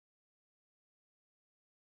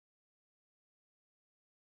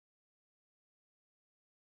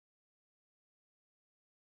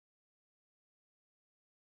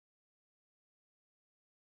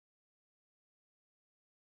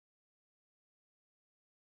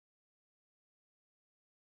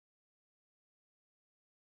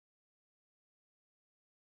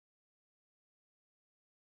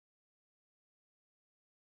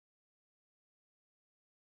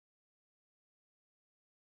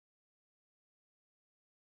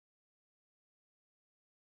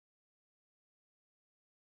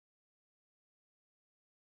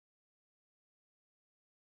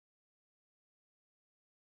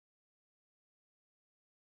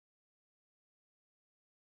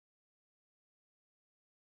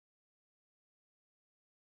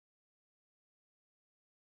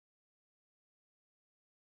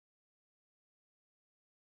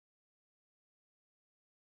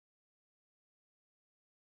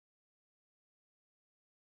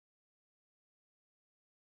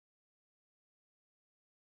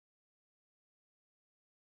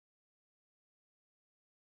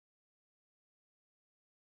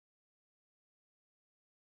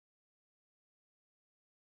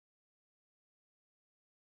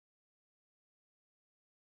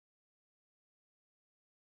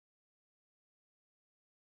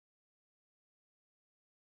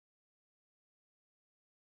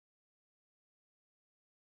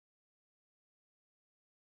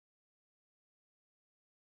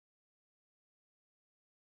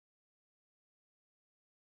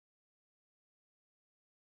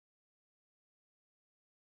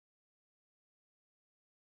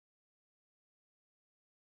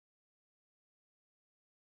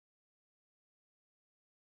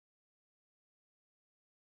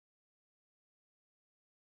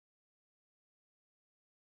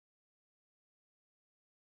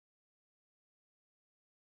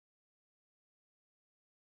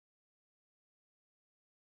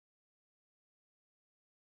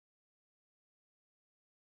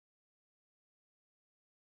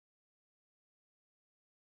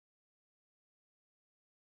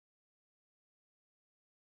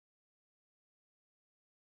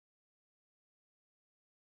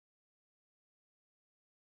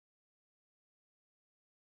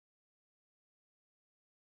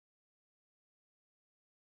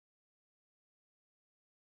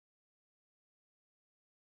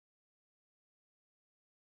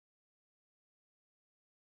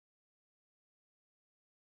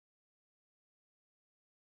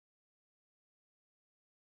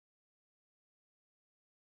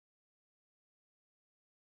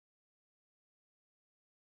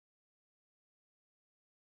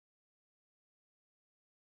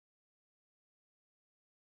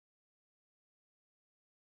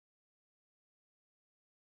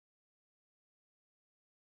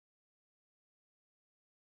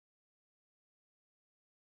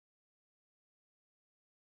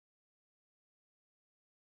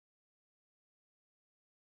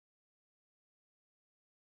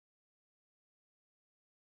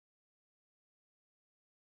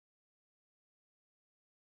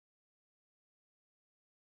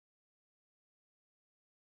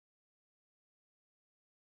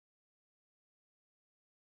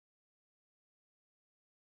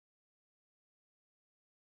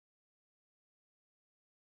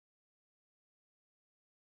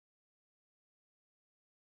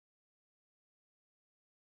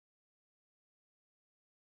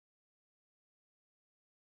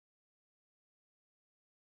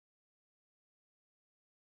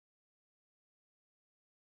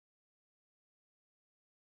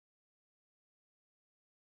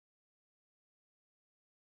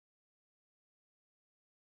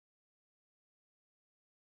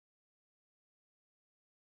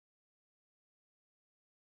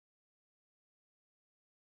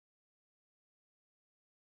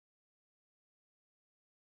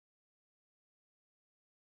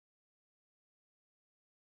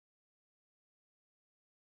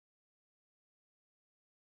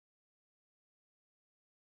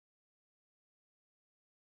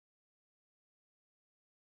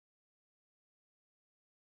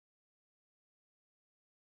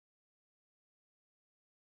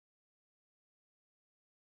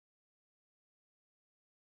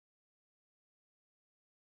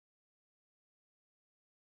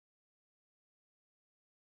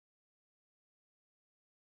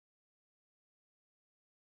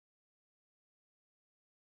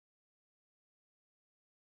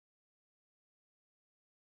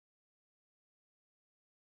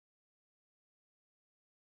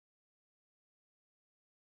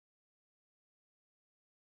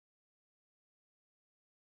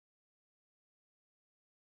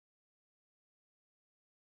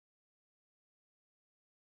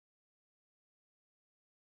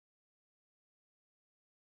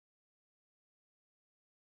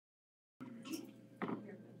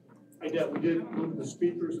I did. We did move the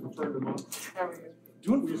speakers and turned them up.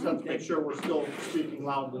 We just have to make sure we're still speaking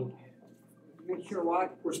loudly. Make sure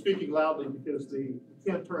what? We're speaking loudly because we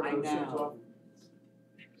can't turn those things off.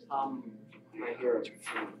 I hear it.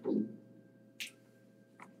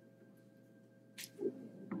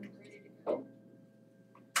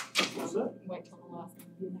 What's that? Wait till the last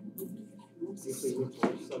one. If they went to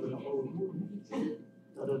 7:00.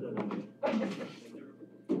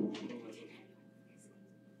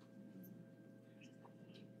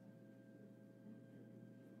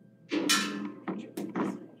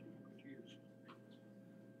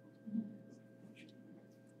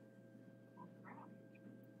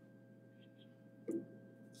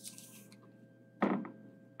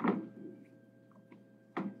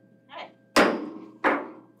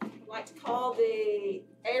 I'd like to call the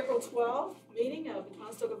April 12th meeting of the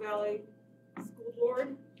Conestoga Valley School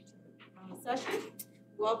Board session.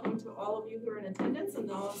 Welcome to all of you who are in attendance and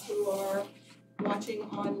those who are watching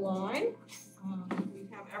online. We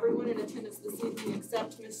have everyone in attendance this evening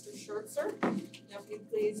except Mr. Schertzer. Now if you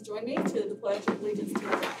please join me to the Pledge of Allegiance to the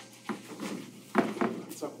flag.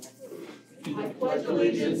 I pledge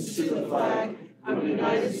allegiance to the flag of the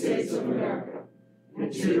United States of America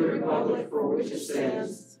and to the republic for which it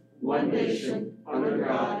stands, one nation, under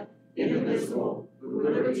God, indivisible, with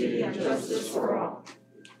liberty and justice for all.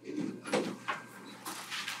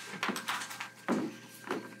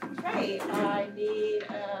 Okay, I need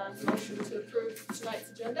a motion to approve tonight's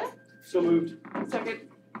agenda. So moved. Second.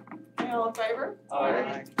 Okay, all in favor?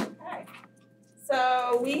 Aye. Okay.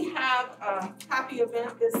 So we have a happy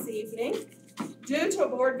event this evening. Due to a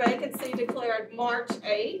board vacancy declared March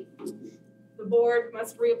 8th, the board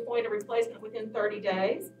must reappoint a replacement within 30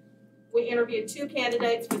 days. We interviewed 2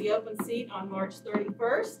 candidates for the open seat on March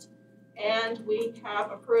 31st, and we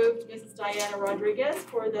have approved Mrs. Diana Rodriguez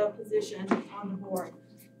for the position on the board.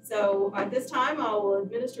 So at this time, I will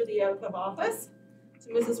administer the oath of office to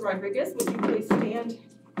Mrs. Rodriguez. Would you please stand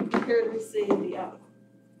and prepare to receive the oath?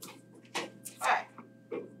 All right.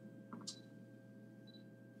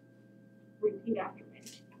 Repeat after me.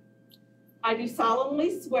 I do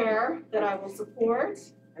solemnly swear that I will support,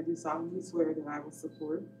 I do solemnly swear that I will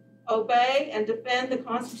support, obey, and defend the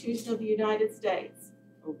Constitution of the United States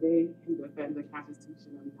obey, and defend the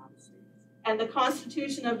Constitution of the United States and the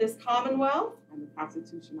Constitution of this Commonwealth, and the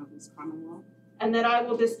Constitution of this Commonwealth, and that I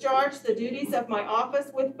will discharge the duties of my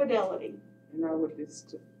office with fidelity. and I will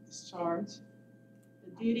discharge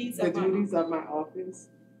The duties the of my duties of my office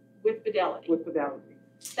with fidelity. with fidelity.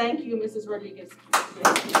 Thank you, Mrs. Rodriguez.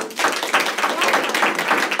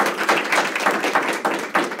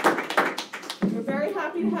 We're very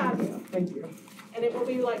happy to have you. Thank you. And it will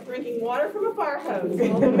be like drinking water from a fire hose.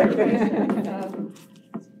 All the information.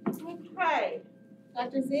 Okay.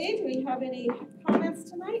 Dr. Z, do we have any comments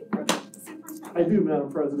tonight from the superintendent? I do,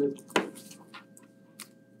 Madam President.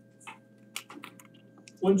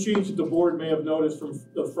 One change that the board may have noticed from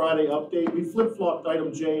the Friday update, we flip-flopped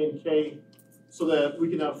item J and K so that we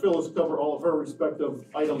can have Phyllis cover all of her respective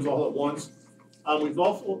items all at once. We've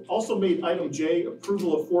also made item J,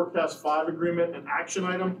 approval of forecast 5 agreement, an action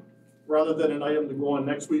item rather than an item to go on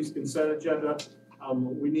next week's consent agenda.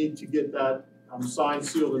 We need to get that signed,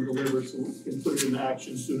 sealed, and delivered so we can put it into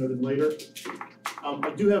action sooner than later.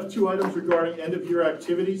 I do have 2 items regarding end-of-year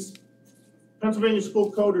activities. Pennsylvania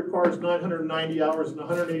School Code requires 990 hours and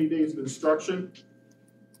 180 days of instruction.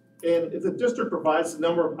 And if the district provides the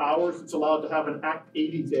number of hours, it's allowed to have an Act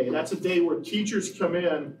 80 day. That's a day where teachers come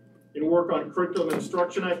in and work on curriculum and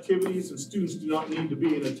instruction activities, and students do not need to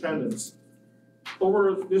be in attendance.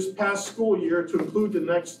 Over this past school year, to include the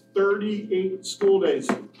next 38 school days,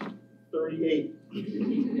 38.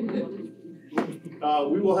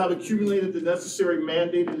 We will have accumulated the necessary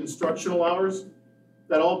mandated instructional hours.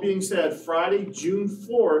 That all being said, Friday, June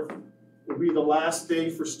 4th will be the last day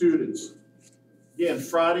for students. Again,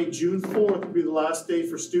 Friday, June 4th will be the last day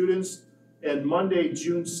for students, and Monday,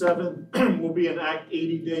 June 7th will be an Act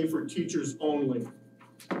 80 day for teachers only.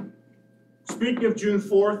 Speaking of June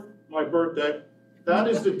 4th, my birthday, that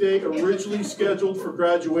is the day originally scheduled for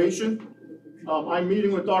graduation. I'm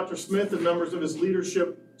meeting with Dr. Smith and members of his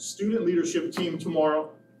student leadership team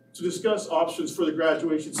tomorrow to discuss options for the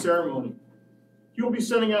graduation ceremony. He will be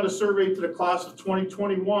sending out a survey to the class of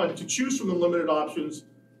 2021 to choose from the limited options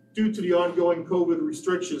due to the ongoing COVID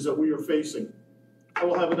restrictions that we are facing. I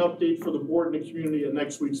will have an update for the board and the community at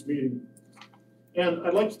next week's meeting. And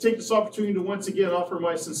I'd like to take this opportunity to once again offer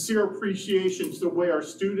my sincere appreciation to the way our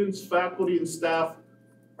students, faculty, and staff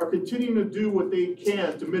are continuing to do what they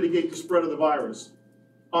can to mitigate the spread of the virus.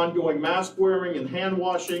 Ongoing mask wearing and hand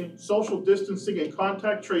washing, social distancing, and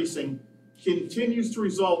contact tracing continues to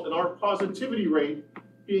result in our positivity rate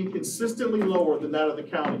being consistently lower than that of the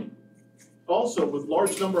county. Also, with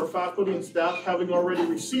large number of faculty and staff having already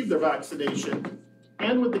received their vaccination,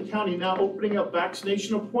 and with the county now opening up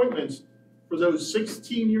vaccination appointments for those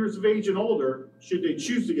 16 years of age and older, should they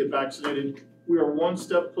choose to get vaccinated, we are one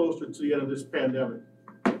step closer to the end of this pandemic.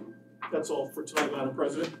 That's all for tonight, Madam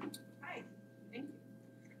President. Hi, thank you.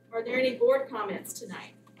 Are there any board comments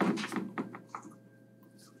tonight?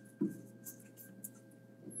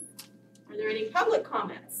 Are there any public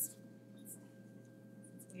comments?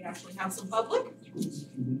 We actually have some public.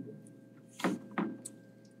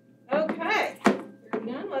 Okay, hearing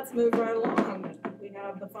none, let's move right along. We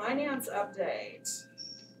have the finance update. Is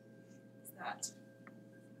that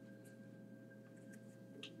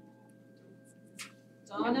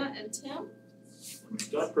Donna and Tim?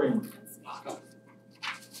 Scott Kramer. And Scott.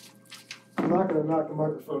 I'm not gonna knock the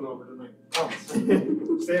microphone over tonight.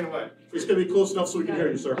 Staying away. It's gonna be close enough so we can hear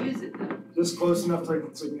you, sir. Use it though. Just close enough so you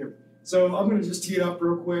can hear. So I'm gonna just tee it up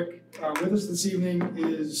real quick. With us this evening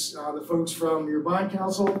is the folks from your bond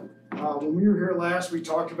council. When we were here last, we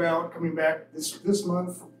talked about coming back this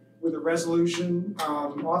month with a resolution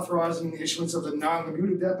authorizing the issuance of the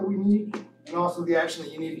non-dilutive debt that we need, and also the action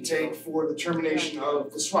that you need to take for the termination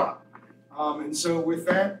of the swap. And so with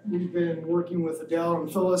that, we've been working with Adele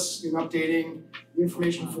and Phyllis in updating the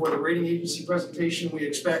information for the rating agency presentation. We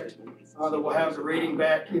expect that we'll have the rating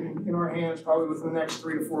back in our hands probably within the next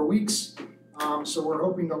 3 to 4 weeks. So we're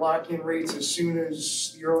hoping to lock in rates as soon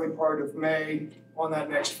as the early part of May on that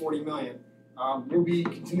next 40 million. We'll be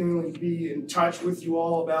continuing to be in touch with you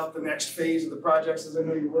all about the next phase of the projects, as I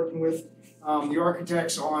know you're working with the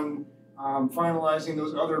architects on finalizing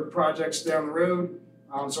those other projects down the road.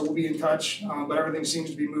 So we'll be in touch, but everything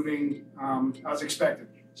seems to be moving as expected.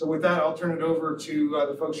 So with that, I'll turn it over to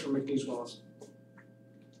the folks from McNeese Wallace.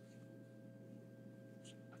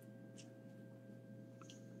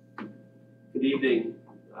 Good evening.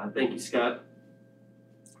 Thank you, Scott.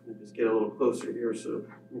 Let me just get a little closer here so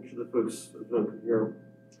make sure the folks at home can hear.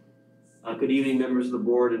 Good evening, members of the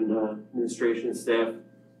board and administration and staff.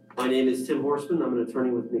 My name is Tim Horstman. I'm an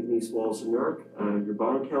attorney with McNeese Wallace and Newark, your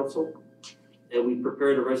bond counsel. And we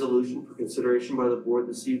prepared a resolution for consideration by the board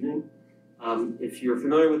this evening. If you're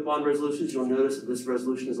familiar with bond resolutions, you'll notice that this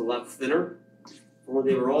resolution is a lot thinner. Well,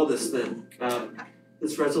 they were all this thin.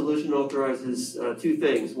 This resolution authorizes two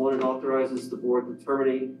things. One, it authorizes the board to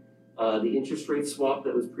terminate the interest rate swap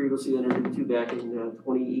that was previously entered into back in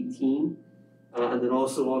 2018. And then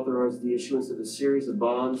also authorize the issuance of a series of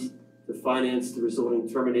bonds to finance the resulting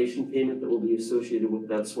termination payment that will be associated with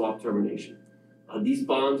that swap termination. These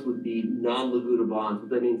bonds would be non-labuta bonds. What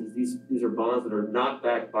that means is these are bonds that are not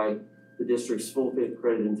backed by the district's full faith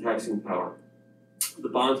credit and taxing power. The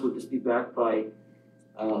bonds would just be backed by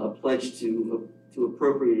a pledge to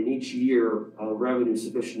appropriate in each year revenue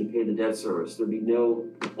sufficient to pay the debt service. There'd be no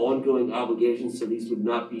ongoing obligations, so these would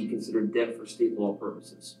not be considered debt for state law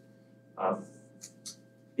purposes.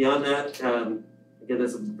 Beyond that, again,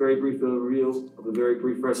 that's a very brief overview of a very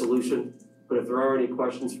brief resolution. But if there are any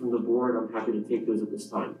questions from the board, I'm happy to take those at this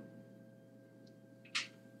time.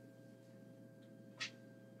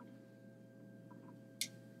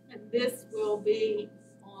 And this will be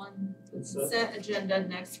on the consent agenda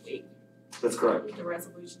next week. That's correct. With the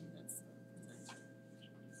resolution that's presented.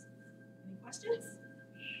 Any questions?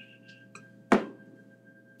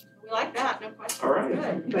 We like that, no questions. All right.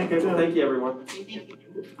 Good. Thank you. Thank you, everyone. Thank you.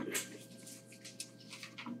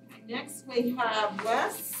 Next, we have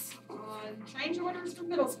Wes on change orders for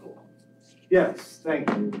middle school. Yes, thank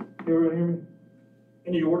you. Can everyone hear me?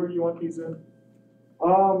 Any order you want these in?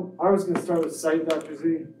 I was gonna start with site, Dr.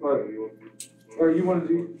 Z, but, or you wanna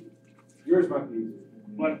do, yours might be easier.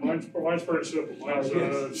 Mine's pretty simple. Mine's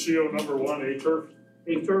CO number 1, A-turf.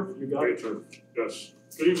 A-turf, you got it? A-turf, yes.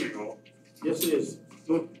 Good evening, all. Yes, it is.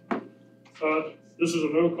 This is a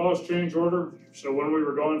no-cost change order. So when we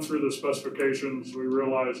were going through the specifications, we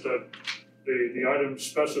realized that the items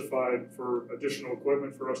specified for additional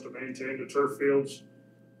equipment for us to maintain the turf fields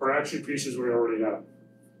are actually pieces we already have.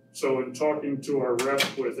 So in talking to our rep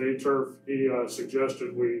with A-turf, he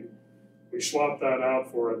suggested we swap that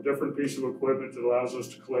out for a different piece of equipment that allows us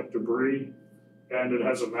to collect debris, and it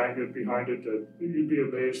has a magnet behind it that you'd be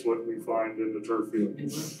amazed what we find in the turf field.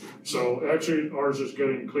 So actually ours is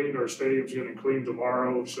getting cleaned, our stadium's getting cleaned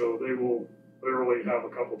tomorrow, so they will literally have a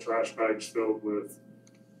couple trash bags filled with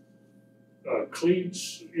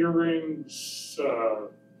cleats, earrings,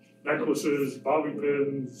 necklaces, bobby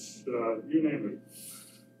pins, you name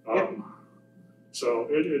it. So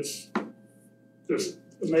it's just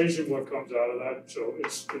amazing what comes out of that. So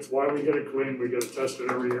it's why we get it cleaned, we get it tested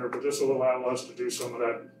every year, but this will allow us to do some of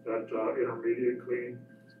that intermediate cleaning.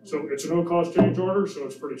 So it's a no-cost change order, so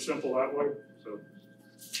it's pretty simple that way, so.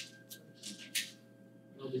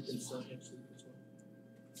 I'll be concerned next week as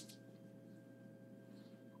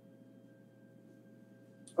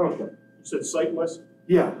well. Okay. You said site Wes?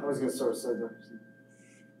 Yeah, I was gonna start with site diversity.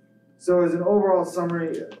 So as an overall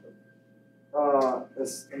summary,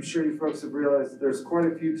 as I'm sure you folks have realized, there's quite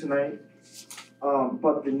a few tonight.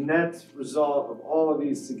 But the net result of all of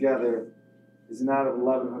these together is an out of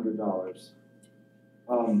 $1,100.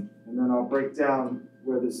 And then I'll break down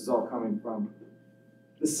where this is all coming from.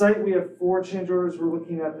 The site, we have 4 change orders we're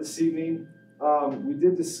looking at this evening. We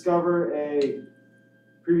did discover a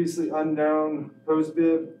previously unknown hose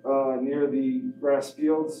bib near the grass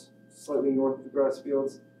fields, slightly north of the grass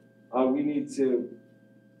fields.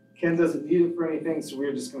 Ken doesn't need it for anything, so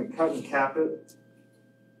we're just gonna cut and cap it.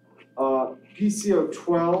 PCO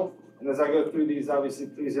 12, and as I go through these, obviously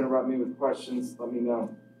please interrupt me with questions, let me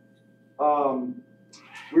know.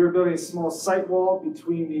 We're building a small site wall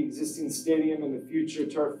between the existing stadium and the future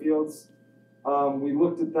turf fields. We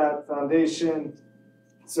looked at that foundation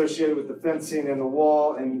associated with the fencing and the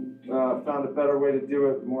wall and found a better way to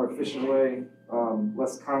do it, a more efficient way,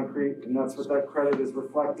 less concrete, and that's what that credit is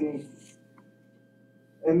reflecting.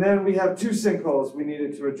 And then we have 2 sinkholes we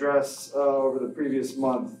needed to address over the previous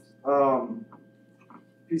month. PCO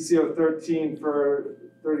 13 for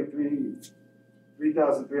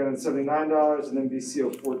 $3,379, and then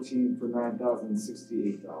BCO 14 for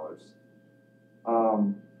 $9,068.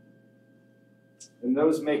 And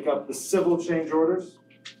those make up the civil change orders.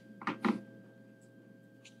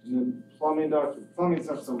 And then plumbing's not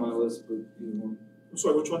on my list, but either one. I'm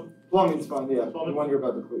sorry, which one? Plumbing's fine, yeah. The Plumbing? one you're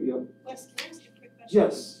about to put, yeah. Wes, can I ask you a quick question?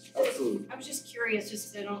 Yes, absolutely. I was just curious,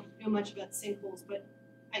 just 'cause I don't know much about sinkholes, but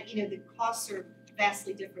the costs are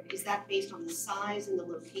vastly different. Is that based on the size and the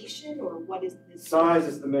location, or what is this? Size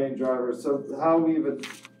is the main driver. So how we've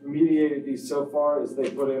remediated these so far is they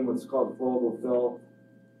put in what's called flowable fill.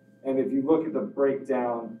 And if you look at the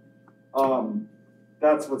breakdown,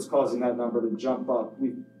 that's what's causing that number to jump up.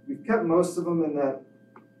 We've kept most of them in that,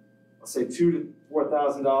 I'll say $2,000 to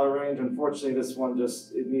 $4,000 range. Unfortunately, this one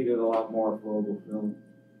it needed a lot more flowable fill.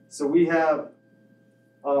 So we have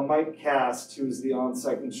Mike Cast, who's the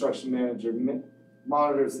on-site construction manager,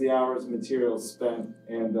 monitors the hours and materials spent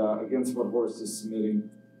and against what Horst is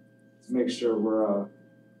submitting to make sure we're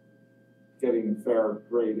getting a fair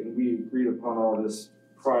rate. And we agreed upon all this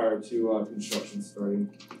prior to construction starting.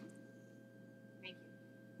 Thank you.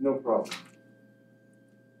 No problem.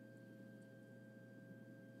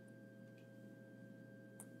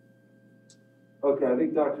 Okay, I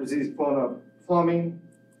think Dr. Z's pulling up plumbing.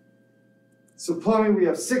 So plumbing, we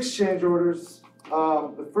have 6 change orders.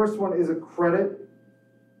 The first one is a credit.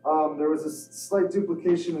 There was a slight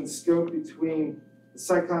duplication in scope between the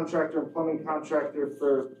site contractor and plumbing contractor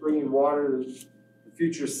for bringing water to the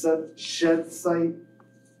future shed site.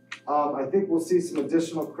 I think we'll see some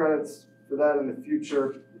additional credits for that in the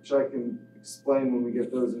future, which I can explain when we get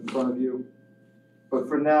those in front of you. But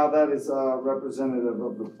for now, that is representative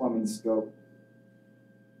of the plumbing scope.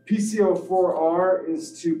 PCO 4R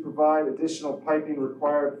is to provide additional piping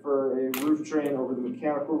required for a roof drain over the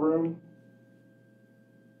mechanical room.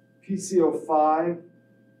 PCO 5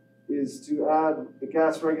 is to add the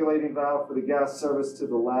gas regulating valve for the gas service to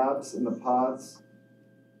the labs and the pods.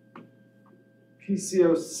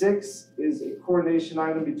 PCO 6 is a coordination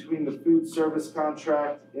item between the food service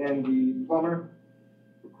contract and the plumber,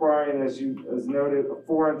 requiring, as noted, a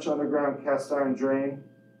 4-inch underground cast iron drain.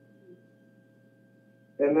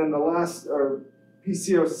 And then the last, or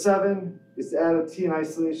PCO 7, is to add a T and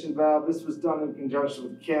isolation valve. This was done in conjunction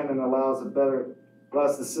with Ken and allows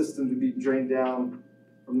the system to be drained down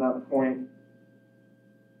from that point.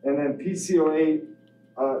 And then PCO 8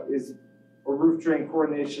 is a roof drain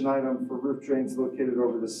coordination item for roof drains located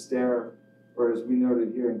over the stair, or as we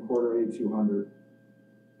noted here in quarter A200.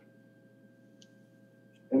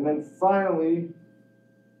 And then finally,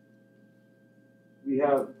 we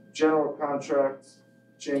have general contracts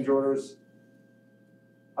change orders.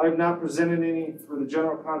 I have not presented any for the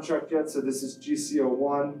general contract yet, so this is GCO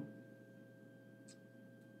 1.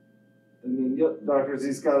 And then, yep, Dr.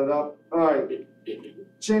 Z's got it up. All right,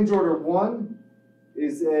 change order 1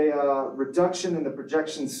 is a reduction in the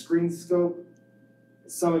projection screen scope.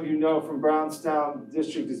 As some of you know from Brownstown, the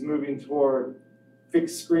district is moving toward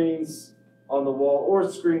fixed screens on the wall or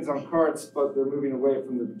screens on carts, but they're moving away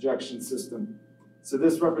from the projection system. So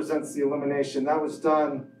this represents the elimination. That was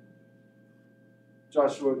done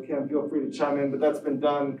Joshua, Kim, feel free to chime in, but that's been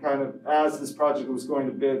done kind of as this project was going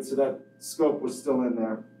to bid, so that scope was still in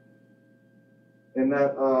there. And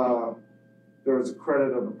that, there was a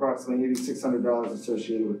credit of approximately $8,600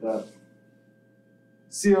 associated with that.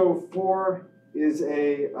 CO4 is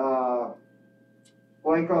a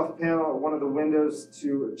blank off panel at one of the windows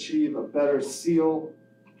to achieve a better seal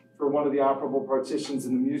for one of the operable partitions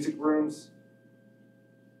in the music rooms.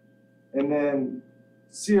 And then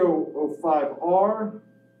CO05R,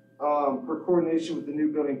 per coordination with the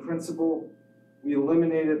new building principal, we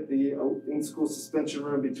eliminated the in-school suspension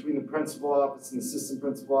room between the principal office and the assistant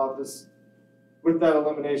principal office. With that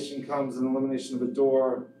elimination comes an elimination of a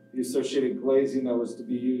door, the associated glazing that was to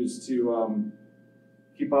be used to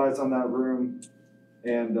keep eyes on that room,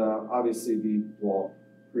 and obviously the wall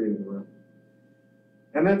creating the room.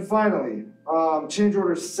 And then finally, change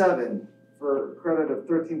order 7 for a credit of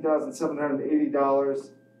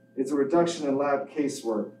 $13,780. It's a reduction in lab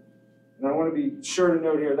casework. And I want to be sure to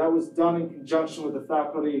note here, that was done in conjunction with the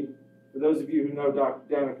faculty. For those of you who know Dr.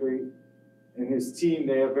 Daniker and his team,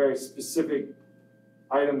 they have very specific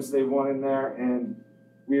items they want in there. And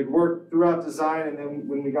we had worked throughout design, and then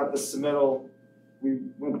when we got the submittal, we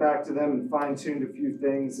went back to them and fine-tuned a few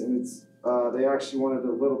things, and it's they actually wanted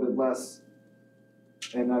a little bit less,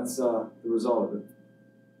 and that's the result of it.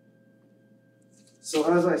 So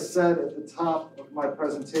as I said at the top of my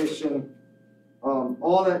presentation,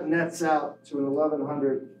 all that nets out to an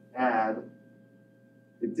 1,100 add.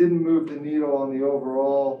 It didn't move the needle on the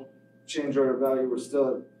overall change order value. We're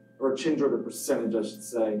still at, or change order percentage, I should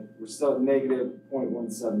say. We're still at negative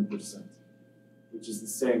 0.17%, which is the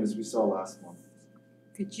same as we saw last month.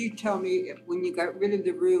 Could you tell me, if when you got rid of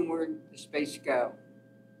the room, where did the space go?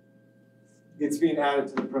 It's being added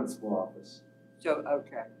to the principal office. So,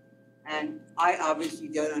 okay. And I obviously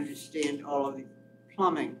don't understand all of the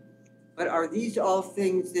plumbing, but are these all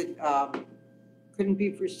things that couldn't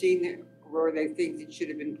be foreseen, or are they things that should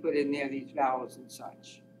have been put in there, these valves and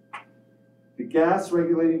such? The gas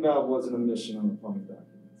regulating valve was an omission on the plumbing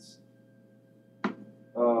documents.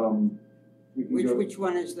 We can Which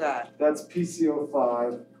one is that? That's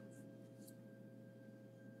PCO5.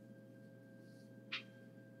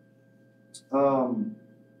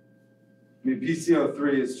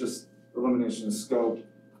 PCO3 is just elimination of scope.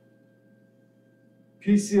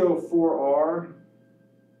 PCO4R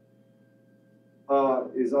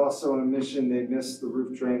is also an omission. They missed the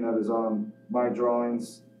roof drain that is on my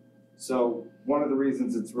drawings. So one of the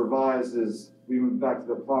reasons it's revised is we went back to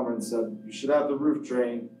the plumber and said, you should have the roof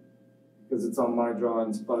drain because it's on my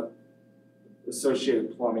drawings, but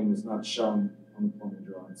associated plumbing was not shown on the plumbing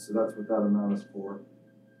drawings. So that's what that amount is for.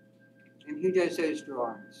 And who does those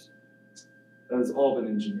drawings? That has all been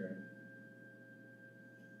engineering.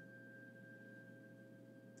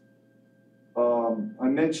 I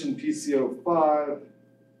mentioned PCO5.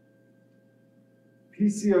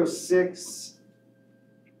 PCO6,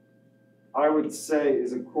 I would say,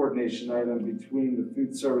 is a coordination item between the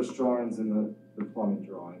food service drawings and the plumbing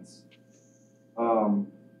drawings. Who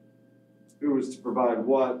was to provide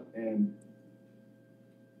what, and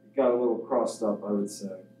it got a little crossed up, I would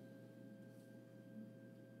say.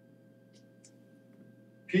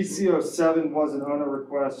 PCO7 was an owner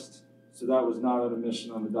request, so that was not an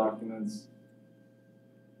omission on the documents.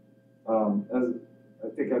 As I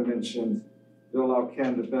think I mentioned, it'll allow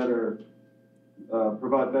Ken to better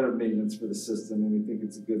provide better maintenance for the system, and we think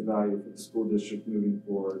it's a good value for the school district moving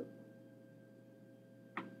forward.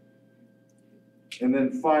 And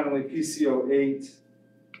then finally, PCO8,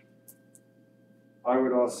 I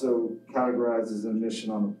would also categorize as an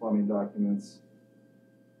omission on the plumbing documents.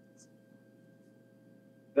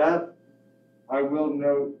 That, I will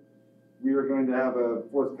note, we are going to have a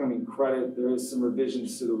forthcoming credit. There is some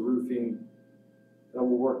revisions to the roofing that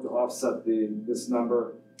will work to offset this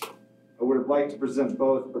number. I would have liked to present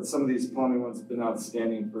both, but some of these plumbing ones have been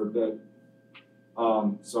outstanding for a bit.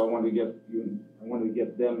 So I wanted to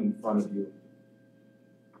get them in front of you.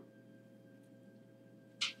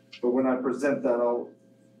 But when I present that,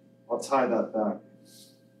 I'll tie that back.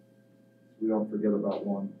 We don't forget about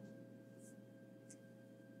one.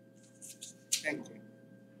 Thank you.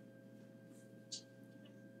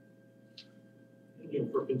 And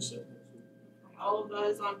for consent next week. All of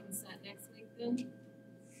those on consent next week then?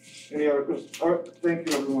 Any other questions? All right, thank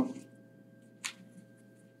you, everyone.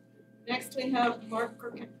 Next, we have Mark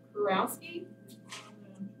Kurowski.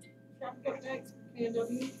 Traffic updates for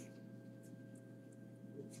KNW.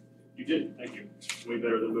 You did, thank you. Way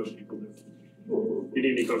better than most people do. Good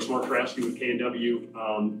evening, folks. Mark Kraske with KNW.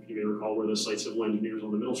 You may recall we're the site civil engineers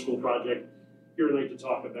on the middle school project. Here tonight to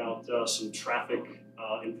talk about some traffic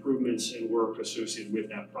improvements and work associated with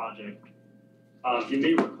that project. You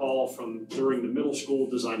may recall from during the middle school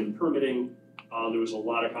design and permitting, there was a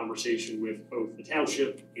lot of conversation with both the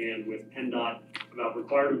township and with PennDOT about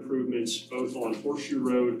required improvements both on Horseshoe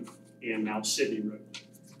Road and Mount Sidney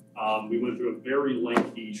Road. We went through a very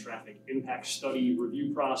lengthy traffic impact study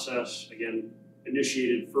review process, again,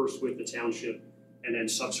 initiated first with the township and then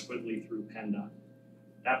subsequently through PennDOT.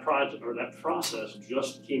 That process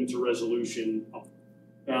just came to resolution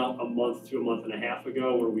about a month to a month and a half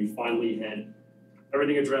ago, where we finally had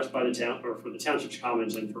everything addressed by the town, or for the township's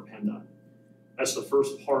comments and for PennDOT. That's the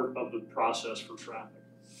first part of the process for traffic.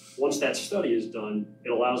 Once that study is done, it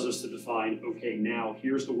allows us to define, okay, now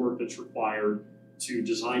here's the work that's required to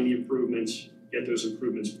design the improvements, get those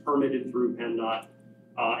improvements permitted through PennDOT,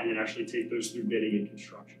 and then actually take those through bidding and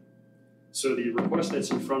construction. So the request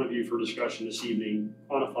that's in front of you for discussion this evening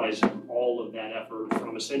quantifies all of that effort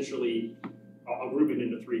from essentially, I'll group it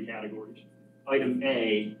into three categories. Item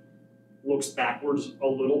A looks backwards a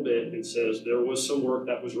little bit and says there was some work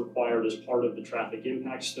that was required as part of the traffic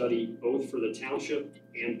impact study, both for the township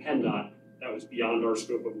and PennDOT, that was beyond our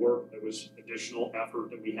scope of work. There was additional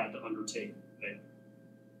effort that we had to undertake there.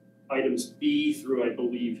 Items B through, I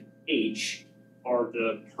believe, H are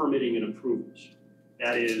the permitting and approvals.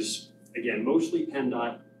 That is, again, mostly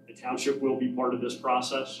PennDOT. The township will be part of this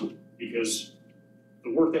process because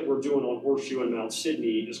the work that we're doing on Horseshoe and Mount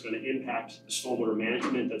Sidney is going to impact the stormwater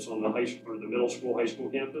management that's on the high school or the middle school, high school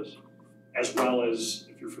campus, as well as,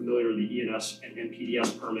 if you're familiar, the ENS and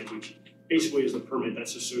NPDS permit, which basically is the permit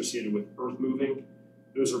that's associated with earth moving.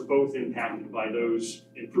 Those are both impacted by those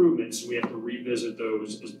improvements, so we have to revisit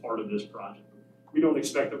those as part of this project. We don't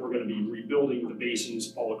expect that we're going to be rebuilding the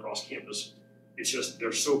basins all across campus. It's just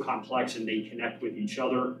they're so complex and they connect with each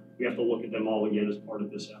other. We have to look at them all again as part of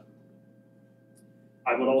this effort.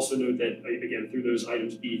 I would also note that, again, through those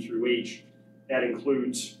items B through H, that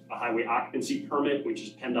includes a highway occupancy permit, which is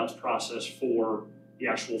PennDOT's process for the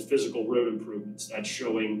actual physical road improvements. That's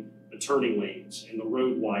showing the turning lanes and the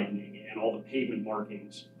road widening and all the pavement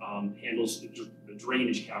markings, handles the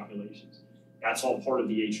drainage calculations. That's all part of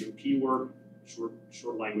the HOP work,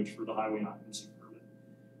 short language for the highway occupancy permit.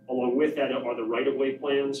 Along with that are the right-of-way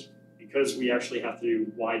plans. Because we actually have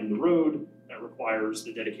to widen the road, that requires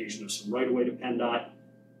the dedication of some right-of-way to PennDOT.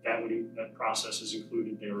 That process is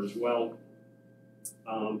included there as well.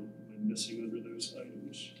 I'm missing under those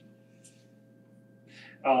items.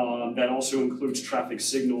 That also includes traffic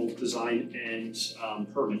signal design and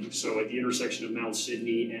permitting. So at the intersection of Mount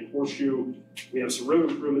Sidney and Horseshoe, we have some road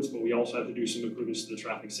improvements, but we also have to do some improvements to the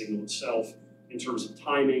traffic signal itself in terms of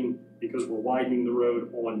timing, because we're widening the road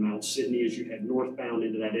on Mount Sidney as you head northbound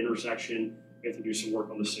into that intersection. We have to do some work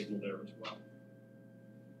on the signal there as well.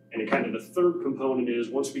 And kind of the third component is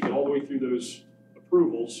once we get all the way through those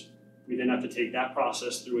approvals, we then have to take that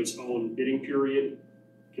process through its own bidding period,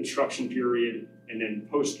 construction period, and then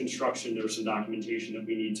post-construction, there's some documentation that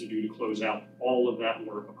we need to do to close out all of that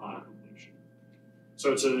work upon completion.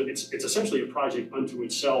 So it's essentially a project unto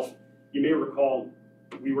itself. You may recall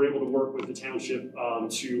we were able to work with the township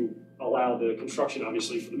to allow the construction,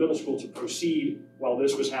 obviously, for the middle school to proceed while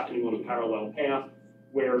this was happening on a parallel path,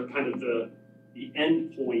 where kind of the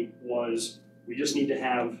end point was we just need to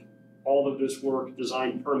have all of this work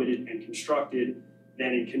designed, permitted, and constructed,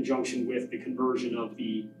 then in conjunction with the conversion of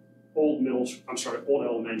the old middle to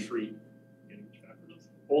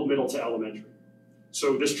elementary.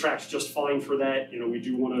 So this tracks just fine for that. We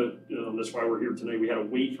do want to, that's why we're here tonight. We had to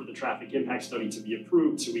wait for the traffic impact study to be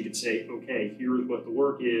approved so we could say, okay, here's what the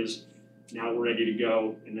work is. Now we're ready to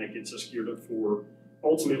go, and that gets us geared up for,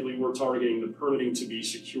 ultimately, we're targeting the permitting to be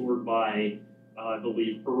secured by, I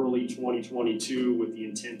believe, early 2022 with the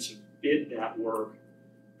intent to bid that work,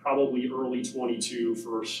 probably early 22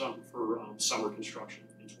 for summer construction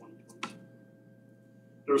in 2022.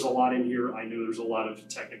 There's a lot in here. I know there's a lot of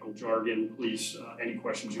technical jargon. Please, any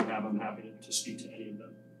questions you have, I'm happy to speak to any of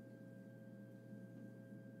them.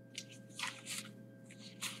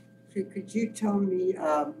 Could you tell me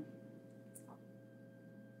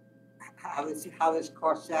how this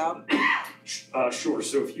costs out? Sure.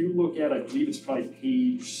 So if you look at, I believe it's probably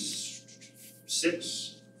page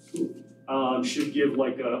 6, should give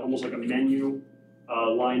like almost like a menu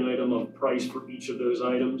line item of price for each of those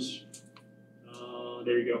items.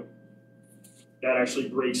 There you go. That actually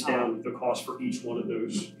breaks down the cost for each one of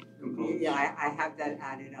those components. Yeah, I have that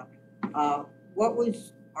added up. What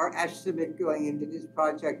was our estimate going into this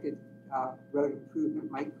project that road improvement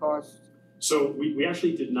might cost? So we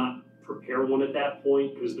actually did not prepare one at that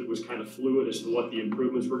point because it was kind of fluid as to what the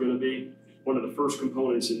improvements were going to be. One of the first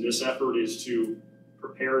components in this effort is to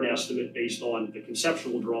prepare an estimate based on the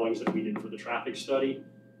conceptual drawings that we did for the traffic study.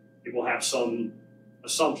 It will have some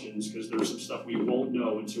assumptions, because there's some stuff we won't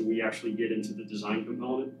know until we actually get into the design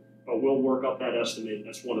component. But we'll work up that estimate.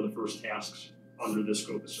 That's one of the first tasks under this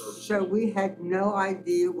scope of service. So we had no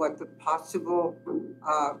idea what the possible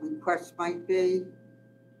requests might be?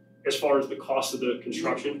 As far as the cost of the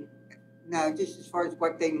construction, No, just as far as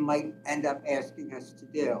what they might end up asking us to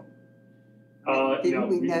do. no, Didn't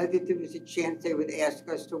we know that there was a chance they would ask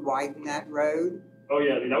us to widen that road? oh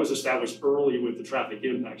yeah, I mean, that was established early with the traffic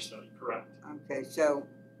impact study, correct? Okay, so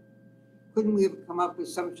couldn't we have come up with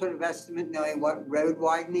some sort of estimate knowing what road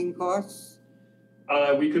widening costs?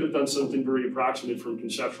 We could have done something very approximate from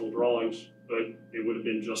conceptual drawings, but it would have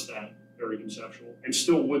been just that, very conceptual, and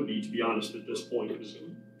still would be, to be honest, at this point, because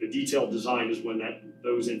the detailed design is when that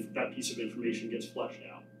piece of information gets fleshed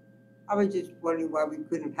out. I was just wondering why we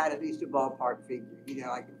couldn't have had at least a ballpark figure, you know,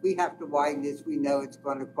 like if we have to widen this, we know it's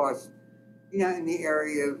gonna cost, you know, in the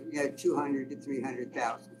area of, you know, 200 to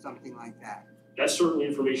 300,000, something like that. That's certainly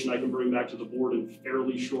information I can bring back to the board in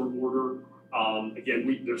fairly short order.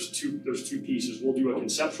 Again, there's two pieces. We'll do a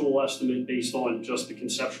conceptual estimate based on just the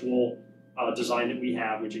conceptual design that we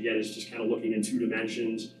have, which again is just kind of looking in 2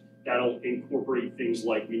 dimensions. That'll incorporate things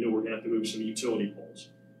like we know we're gonna have to move some utility poles.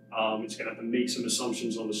 It's gonna have to make some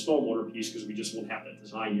assumptions on the stormwater piece because we just won't have that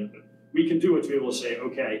design yet. But we can do it to be able to say,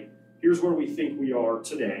 okay, here's where we think we are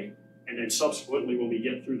today. And then subsequently, when we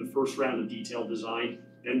get through the first round of detailed design,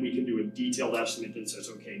 then we can do a detailed estimate that says,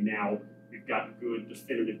 okay, now we've got good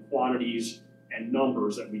definitive quantities and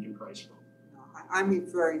numbers that we can price from. I'm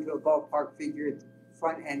referring to a ballpark figure at the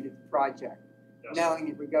front end of the project, Yes. knowing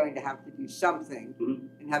that we're going to have to do something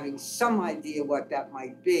and having some idea what that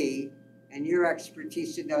might be, and your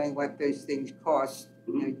expertise in knowing what those things cost,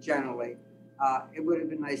 you know, generally. It would have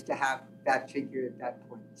been nice to have that figure at that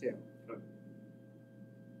point too.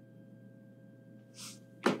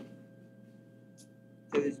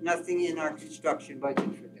 So there's nothing in our construction budget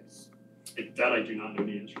for this. That I do not know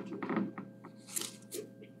the answer to.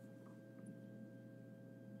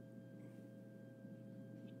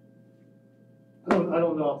 I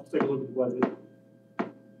don't know, I'll have to take a look at the budget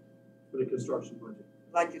for the construction budget.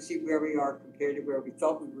 I'd like to see where we are compared to where we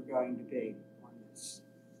thought we were going to be on this.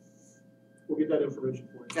 We'll get that information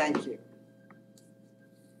for you. Thank you.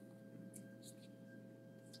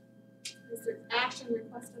 Is there action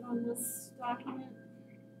requested on this document?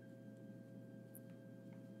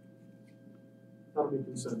 That'll be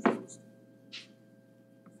consent first.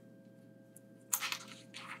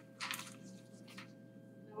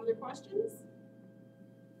 No other questions?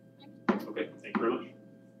 Okay, thank you very much.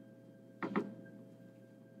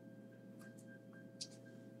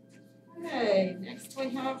 Okay, next we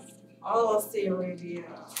have policy review.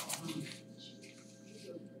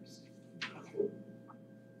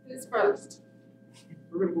 Who's first?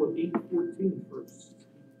 We're gonna go with 814 first.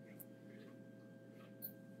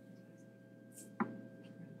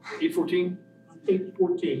 814?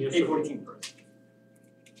 814, yes, sir. 814 first.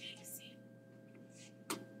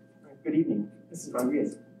 Good evening, this is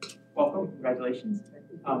Rodriguez. Welcome, congratulations.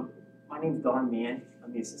 My name is Don Mann.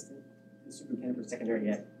 I'm the assistant to the superintendent for secondary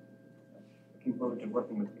ed. Looking forward to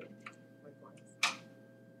working with you.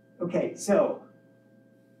 Okay, so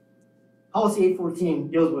policy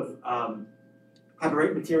 814 deals with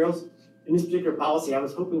copyright materials. In this particular policy, I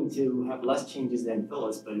was hoping to have less changes than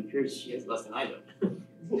Phyllis, but it appears she has less than I do.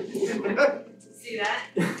 See that?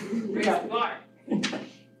 Raise the bar.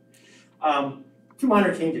 2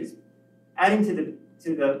 minor changes. Adding to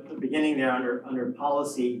the beginning there under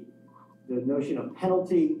policy, the notion of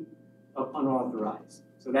penalty of unauthorized.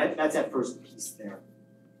 So that's that first piece there.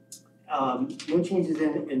 No changes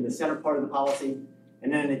in the center part of the policy,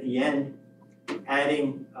 and then at the end,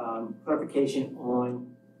 adding clarification on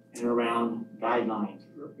and around guidelines,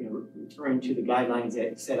 referring to the guidelines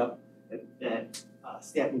that set up that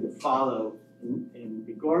staff need to follow in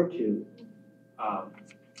regard to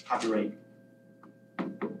copyright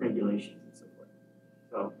regulations and so forth.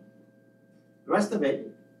 So the rest of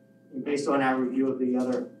it, based on our review of the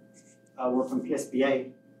other work from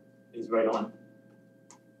PSBA, is right on.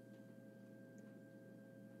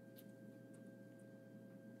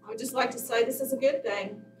 I would just like to say this is a good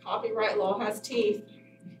thing. Copyright law has teeth.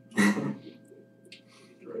 It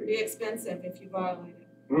can be expensive if you violate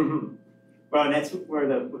it. Mm-hmm. Well, and that's where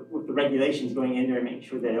with the regulations going in there, making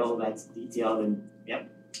sure that all that's detailed and, yep.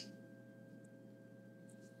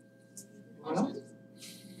 Questions?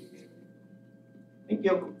 Thank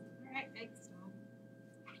you. All right, thanks, Tom.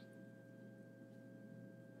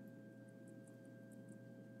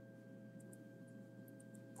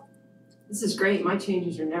 This is great. My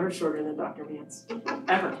changes are never shorter than Dr. Mance,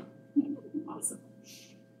 ever. Awesome.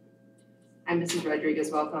 I'm Mrs. Rodriguez,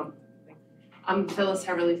 welcome. I'm Phyllis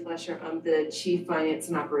Heverly Flesher. I'm the Chief Finance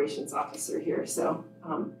and Operations Officer here, so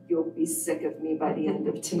you'll be sick of me by the end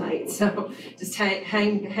of tonight, so just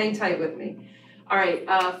hang tight with me. All right,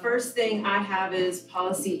 first thing I have is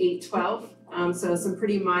policy 812. So some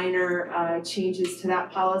pretty minor changes to that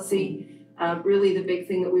policy. Really the big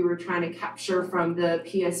thing that we were trying to capture from the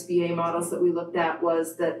PSBA models that we looked at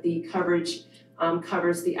was that the coverage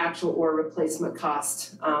covers the actual or replacement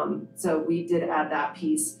cost. So we did add that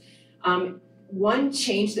piece. One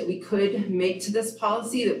change that we could make to this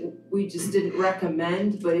policy that we just didn't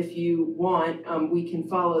recommend, but if you want, we can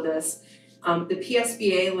follow this. The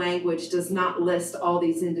PSBA language does not list all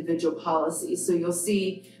these individual policies. So you'll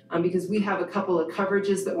see, because we have a couple of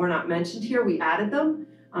coverages that were not mentioned here, we added them.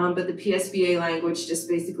 But the PSBA language just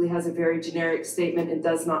basically has a very generic statement and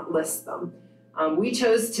does not list them. We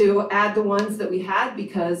chose to add the ones that we had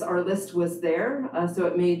because our list was there, so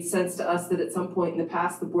it made sense to us that at some point in the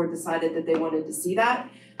past the board decided that they wanted to see that.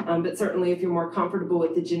 But certainly if you're more comfortable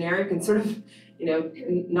with the generic and sort of,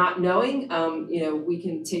 not knowing, we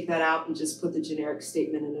can take that out and just put the generic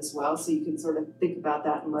statement in as well, so you can sort of think about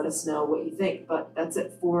that and let us know what you think. But that's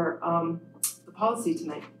it for the policy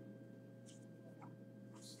tonight.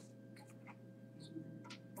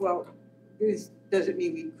 Well, this doesn't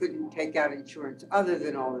mean we couldn't take out insurance other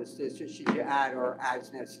than all this, so should you add or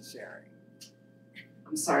as necessary?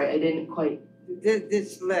 I'm sorry, I didn't quite.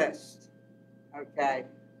 This list, okay,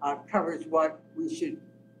 covers what insurance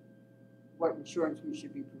we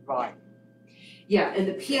should be providing. Yeah, and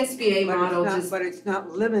the PSBA model But it's not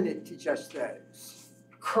limited to just those.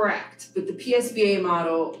 Correct, but the PSBA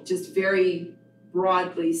model just very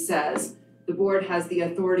broadly says the board has the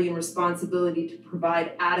authority and responsibility to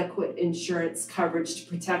provide adequate insurance coverage to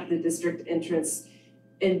protect the district interests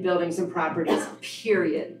in buildings and properties,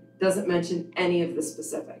 period. Doesn't mention any of the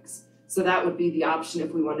specifics. So that would be the option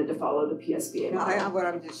if we wanted to follow the PSBA model. What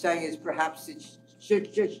I'm just saying is perhaps it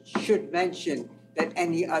should mention that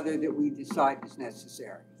any other that we decide is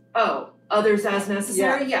necessary. Oh, others as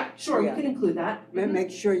necessary? Yeah, sure, Yeah. we can include that.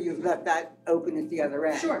 Make sure you've left that open at the other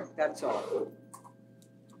end. Sure. That's all.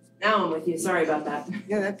 Now I'm with you, sorry about that.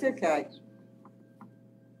 Yeah, that's okay.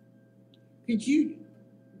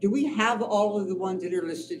 Do we have all of the ones that are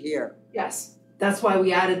listed here? Yes, that's why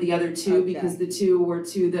we added the other two, Okay. because the two were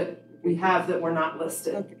two that we have that were not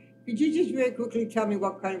listed. Okay. Could you just very quickly tell me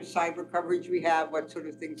what kind of cyber coverage we have, what sort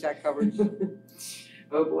of things that covers?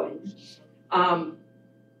 Oh boy.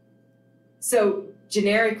 So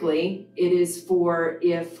generically, it is for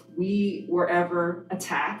if we were ever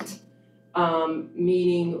attacked,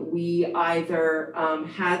 meaning we either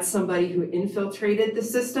had somebody who infiltrated the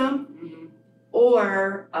system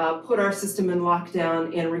or put our system in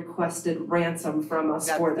lockdown and requested ransom from us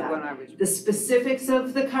for that. The specifics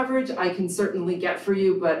of the coverage I can certainly get for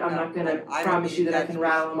you, but I'm not gonna promise you that I can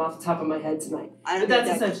rattle them off the top of my head tonight. But that's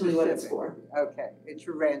essentially what it's for. Okay, it's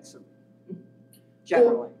for ransom,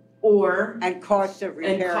 generally. And costs of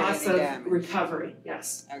repairing any costs of damage. recovery,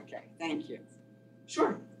 yes. Okay, thank you.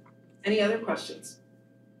 Sure. Any other questions?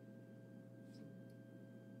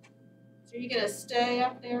 So you're gonna stay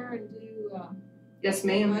up there and do, Yes,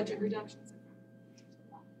 ma'am. budget reductions?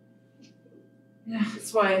 Yeah,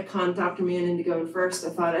 that's why I conned Dr. Mann into going first. I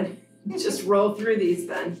thought I'd just roll through these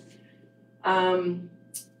then.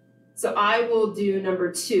 So I will do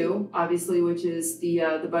number 2, obviously, which is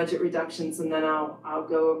the budget reductions, and then I'll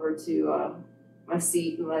go over to my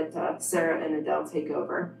seat and let Sarah and Adele take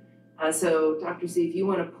over. So Dr. Z, if you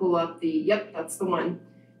want to pull up yep, that's the one.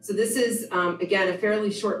 So this is, again, a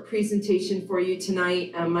fairly short presentation for you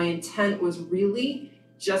tonight. My intent was really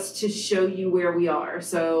just to show you where we are.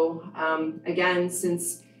 So again,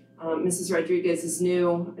 since Mrs. Rodriguez is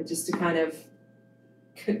new, just to kind of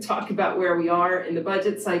talk about where we are in the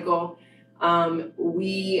budget cycle,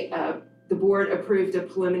 the board approved a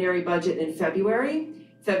preliminary budget in February.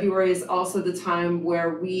 February is also the time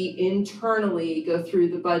where we internally go through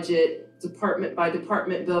the budget department by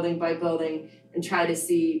department, building by building, and try to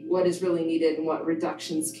see what is really needed and what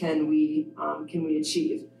reductions can we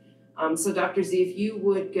achieve. So Dr. Z, if you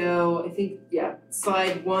would go, I think,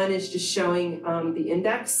 slide 1 is just showing the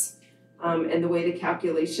index and the way the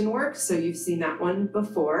calculation works. So you've seen that one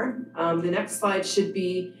before. The next slide should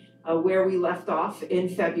be where we left off in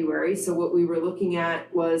February. So what we were looking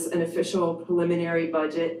at was an official preliminary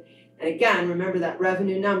budget. And again, remember that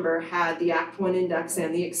revenue number had the Act 1 index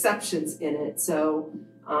and the exceptions in it. So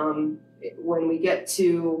When we get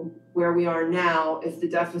to where we are now, if the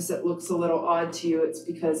deficit looks a little odd to you, it's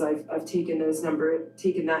because I've taken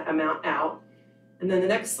that amount out. And then the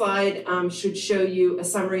next slide should show you a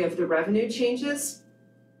summary of the revenue changes.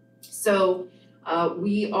 So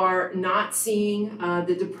we are not seeing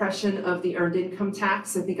the depression of the earned income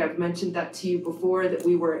tax. I think I've mentioned that to you before that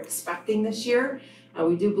we were expecting this year.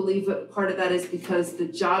 We do believe that part of that is because the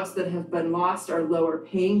jobs that have been lost are lower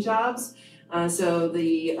paying jobs. So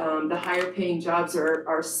the higher paying jobs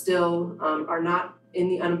are still are not in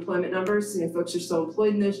the unemployment numbers. You know, folks are still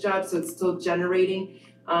employed in those jobs, so it's still generating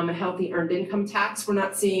a healthy earned income tax. We're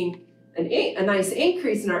not seeing a nice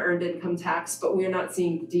increase in our earned income tax, but we are not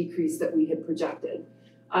seeing the decrease that we had projected.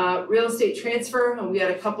 Real estate transfer, we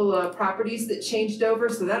had a couple of properties that changed over,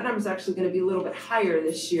 so that number is actually going to be a little bit higher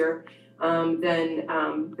this year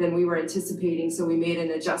than we were anticipating. So we made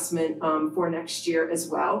an adjustment for next year as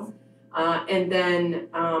well. And then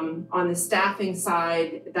on the staffing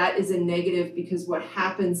side, that is a negative because what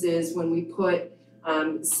happens is when we put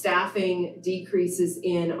staffing decreases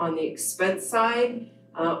in on the expense side,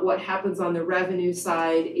 what happens on the revenue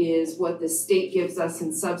side is what the state gives us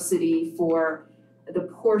in subsidy for the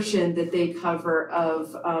portion that they cover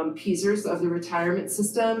of PSERS, of the retirement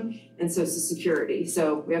system, and Social Security.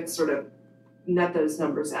 So we have to sort of net those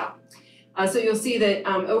numbers out. So you'll see that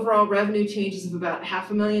overall revenue changes of about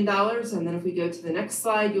 $500,000, and then if we go to the next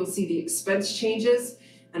slide, you'll see the expense changes,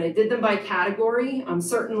 and I did them by category.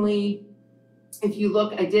 Certainly, if you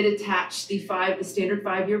look, I did attach the standard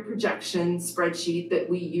 5-year projection spreadsheet that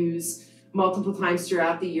we use multiple times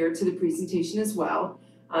throughout the year to the presentation as well.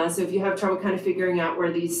 So if you have trouble kind of figuring out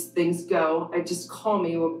where these things go, just call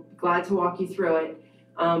me. We'll be glad to walk you through it.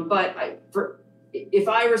 If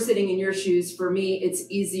I were sitting in your shoes, for me, it's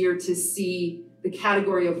easier to see the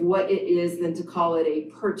category of what it is than to call it a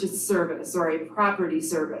purchase service or a property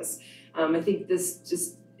service. I think this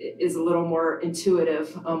just is a little more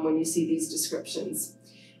intuitive when you see these descriptions.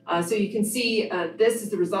 So you can see this is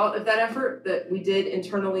the result of that effort that we did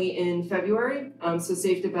internally in February. So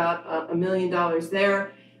saved about $1 million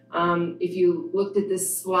there. If you looked at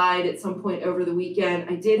this slide at some point over the weekend,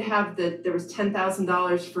 I did have there was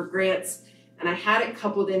 $10,000 for grants, and I had it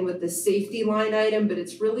coupled in with the safety line item, but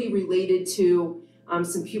it's really related to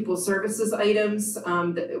some pupil services items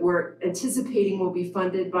that we're anticipating will be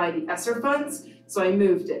funded by the ESSER funds, so I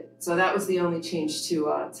moved it. So that was the only change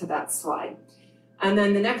to that slide. And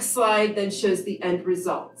then the next slide then shows the end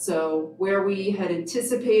result. So where we had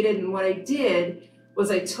anticipated, and what I did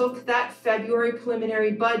was I took that February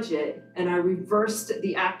preliminary budget and I reversed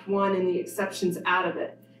the Act 1 and the exceptions out of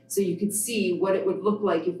it. So you could see what it would look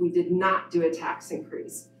like if we did not do a tax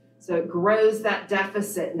increase. So it grows that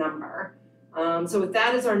deficit number. So with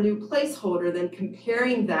that as our new placeholder, then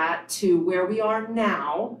comparing that to where we are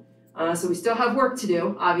now, so we still have work to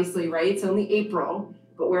do, obviously, right? It's only April,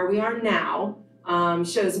 but where we are now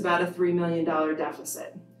shows about a $3 million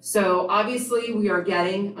deficit. So obviously we are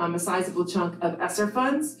getting a sizable chunk of ESSER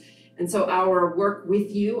funds. And so our work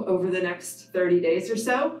with you over the next 30 days or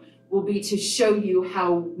so will be to show you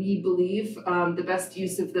how we believe the best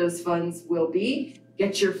use of those funds will be,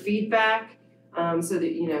 get your feedback so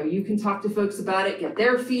that you can talk to folks about it, get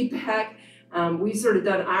their feedback. We've sort of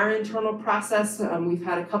done our internal process. We've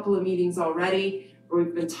had a couple of meetings already where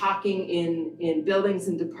we've been talking in buildings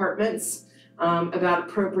and departments about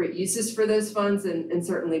appropriate uses for those funds and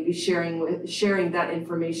certainly be sharing that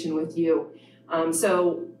information with you.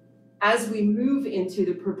 So as we move into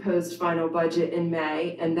the proposed final budget in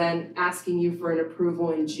May and then asking you for an approval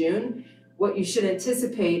in June, what you should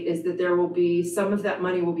anticipate is that there will be some of that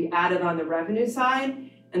money will be added on the revenue side,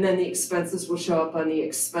 and then the expenses will show up on the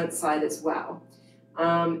expense side as well.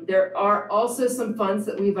 There are also some funds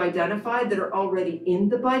that we've identified that are already in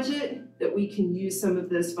the budget that we can use some of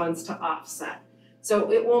those funds to offset.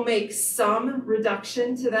 So it will make some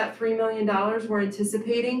reduction to that $3 million we're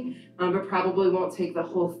anticipating, but probably won't take the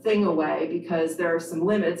whole thing away because there are some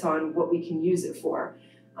limits on what we can use it for.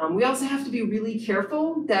 We also have to be really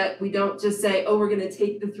careful that we don't just say, oh, we're going to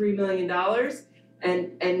take the $3 million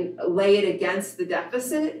and lay it against the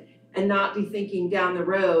deficit and not be thinking down the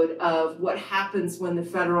road of what happens when the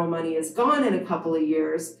federal money is gone in a couple of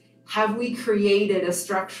years. Have we created a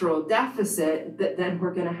structural deficit that then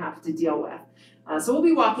we're going to have to deal with? So we'll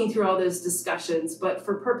be walking through all those discussions, but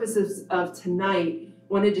for purposes of tonight,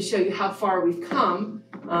 wanted to show you how far we've come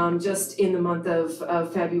just in the month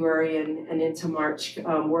of February and into March,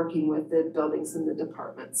 working with the buildings and the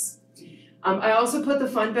departments. I also put the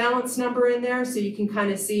fund balance number in there so you can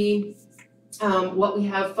kind of see what we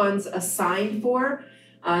have funds assigned for.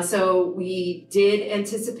 So we did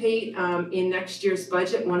anticipate in next year's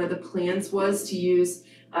budget, one of the plans was to use,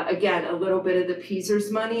 again, a little bit of the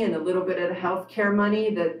PSERS money and a little bit of the healthcare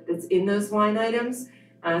money that's in those line items.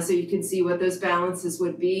 So you can see what those balances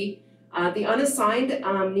would be. The unassigned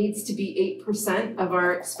needs to be 8% of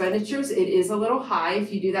our expenditures. It is a little high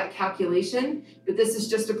if you do that calculation, but this is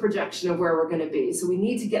just a projection of where we're gonna be. So we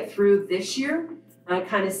need to get through this year,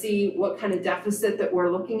 kind of see what kind of deficit that we're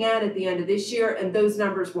looking at the end of this year, and those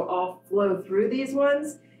numbers will all flow through these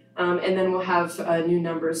ones. And then we'll have new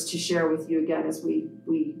numbers to share with you again as we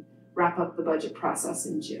wrap up the budget process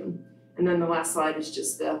in June. And then the last slide is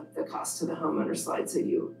just the cost to the homeowner slide, so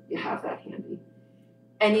you have that handy.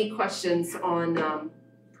 Any questions on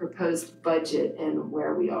proposed budget and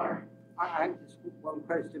where we are? I just one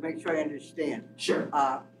question to make sure I understand. Sure.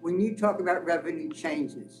 When you talk about revenue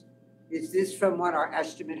changes, is this from what our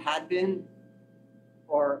estimate had been?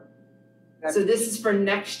 Or? So this is for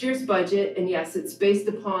next year's budget, and yes, it's based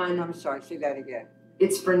upon. I'm sorry, say that again.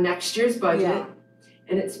 It's for next year's budget, Yeah.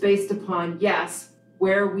 and it's based upon, yes,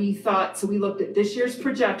 where we thought, so we looked at this year's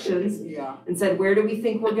projections Yeah. and said, where do we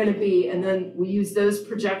think we're gonna be? And then we use those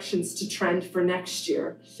projections to trend for next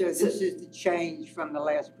year. So this is the change from the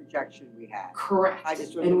last projection we had? Correct. I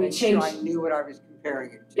just wanted to And we make sure I changed- knew what I was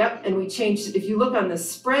comparing it to. Yep, and we changed, if you look on the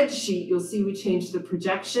spreadsheet, you'll see we changed the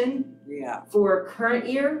projection Yeah. for current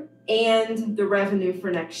year and the revenue for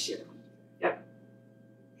next year. Yep.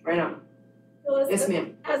 Right on. Phyllis, Yes,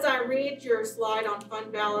 ma'am. as I read your slide on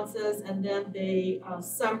fund balances and then the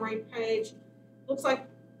summary page, looks like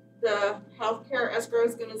the healthcare escrow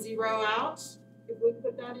is gonna zero out if we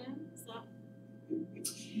put that in, is that?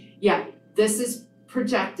 Yeah, this is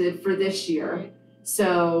projected for this year. Right.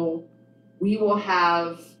 So we will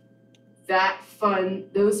have that fund,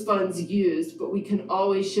 those funds used, but we can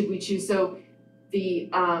always, should we choose, so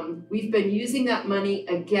we've been using that money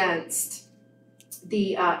against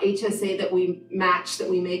the HSA that we match, that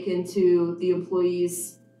we make into the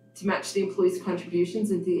employees, to match the employees'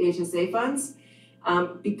 contributions into the HSA funds.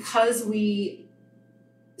 Because we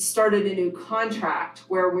started a new contract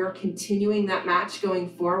where we're continuing that match going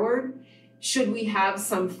forward, should we have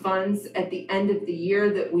some funds at the end of the year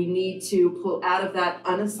that we need to pull out of that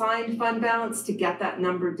unassigned fund balance to get that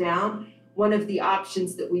number down, one of the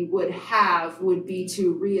options that we would have would be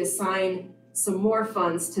to reassign some more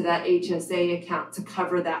funds to that HSA account to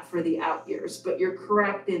cover that for the out years. But you're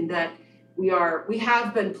correct in that we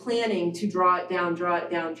have been planning to draw it down,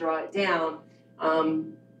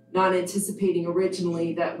 not anticipating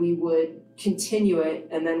originally that we would continue it,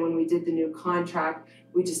 and then when we did the new contract,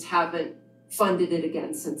 we just haven't funded it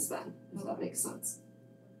again since then, if that makes sense.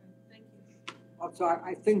 Thank you. Also,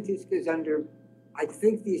 I think this goes under, I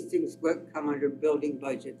think these things would come under building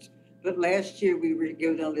budgets. But last year, we were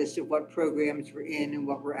given a list of what programs we're in and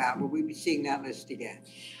what we're out. Will we be seeing that list again?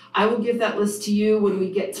 I will give that list to you when we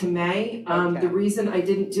get to May. Okay. The reason I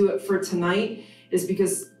didn't do it for tonight is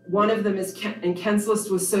because one of them is, and Ken's list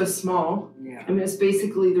was so small. Yeah. I mean, it's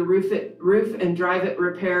basically the roof and drive it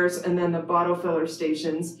repairs and then the bottle filler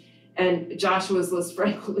stations. And Joshua's list,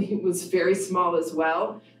 frankly, was very small as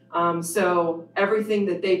well. So everything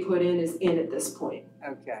that they put in is in at this point.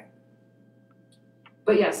 Okay.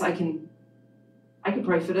 But yes, I could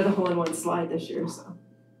probably fit it all in one slide this year, so.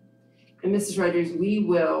 And Mrs. Rodriguez, we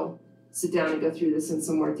will sit down and go through this in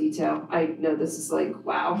some more detail. I know this is like,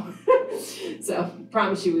 wow. So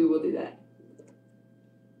promise you we will do that.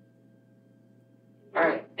 All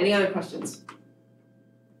right, any other questions?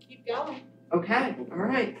 Keep going. Okay, all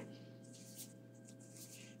right.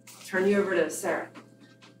 I'll turn you over to Sarah.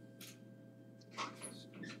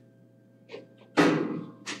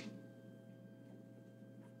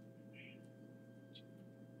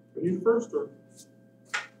 Are you first or,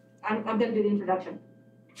 I'm gonna do the introduction.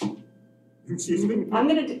 excuse me? I'm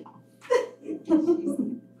gonna do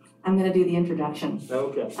the introduction.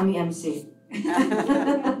 Okay. I'm the MC.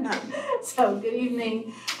 So good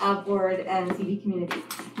evening, board and TV community.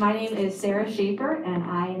 My name is Sarah Schaefer and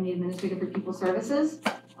I am the administrator for People Services.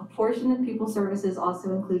 A portion of People Services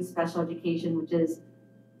also includes special education, which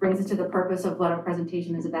brings us to the purpose of what our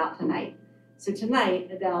presentation is about tonight. So tonight,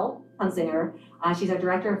 Adele Hunsinger, she's our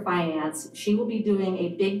Director of Finance. She will be doing a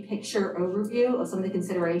big picture overview of some of the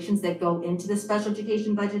considerations that go into the special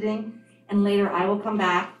education budgeting. And later I will come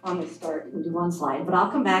back, I'm gonna start and do one slide, but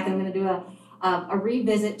I'll come back and I'm gonna do a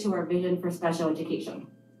revisit to our vision for special education.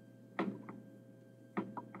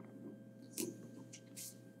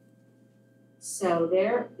 So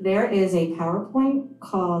there is a PowerPoint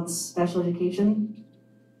called Special Education.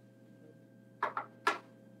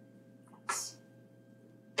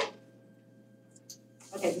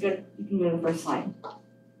 Okay, you can go to the first slide.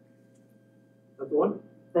 The one?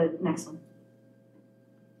 The next one.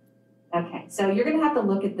 Okay, so you're gonna have to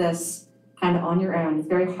look at this kind of on your own. It's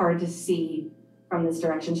very hard to see from this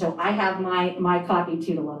direction. So I have my copy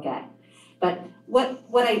too to look at. But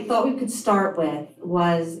what I thought we could start with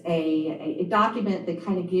was a document that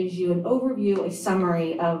kind of gives you an overview, a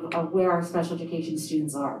summary of where our special education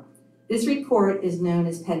students are. This report is known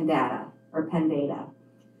as Penn Data or Penn Data.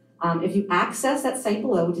 If you access that site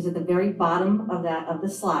below, which is at the very bottom of the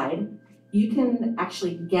slide, you can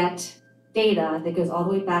actually get data that goes all the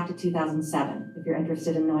way back to 2007, if you're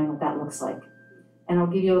interested in knowing what that looks like. And I'll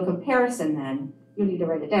give you a comparison then. You don't need to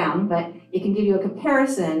write it down, but it can give you a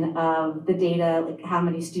comparison of the data, like how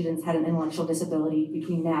many students had an intellectual disability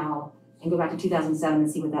between now and go back to 2007 and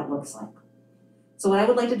see what that looks like. So what I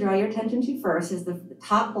would like to draw your attention to first is the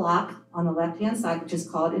top block on the left-hand side, which is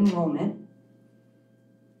called enrollment.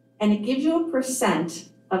 And it gives you a percent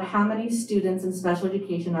of how many students in special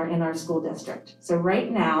education are in our school district. So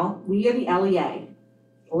right now, we are the LEA,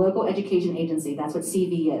 the local education agency. That's what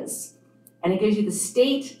CV is. And it gives you the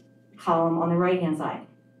state column on the right-hand side.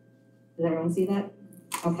 Does everyone see that?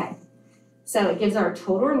 Okay. So it gives our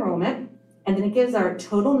total enrollment, and then it gives our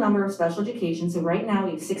total number of special education. So right now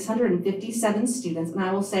we have 657 students, and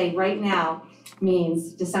I will say right now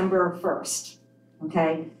means December 1st,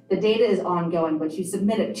 okay? The data is ongoing, but you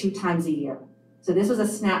submit it 2 times a year. So this was a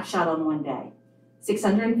snapshot on one day.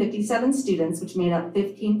 657 students, which made up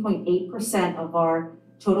 15.8% of our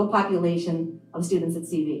total population of students at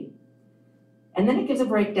CV. And then it gives a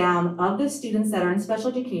breakdown of the students that are in special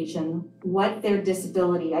education, what their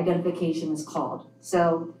disability identification is called.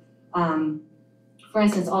 So, for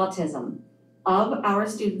instance, autism. Of our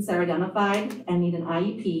students that are identified and need an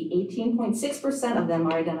IEP, 18.6% of them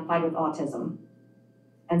are identified with autism,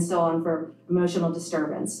 and so on for emotional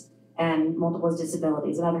disturbance and multiple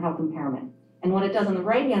disabilities and other health impairment. And what it does on the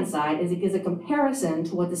right-hand side is it gives a comparison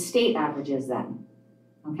to what the state average is then,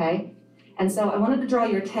 okay? And so I wanted to draw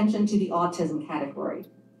your attention to the autism category.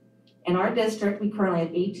 In our district, we currently have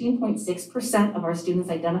 18.6% of our students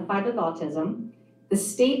identified with autism. The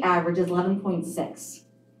state average is 11.6.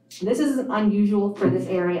 This is unusual for this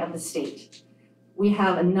area of the state. We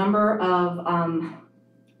have a number of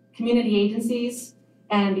community agencies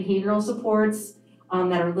and behavioral supports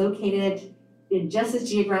that are located in just this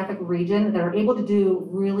geographic region that are able to do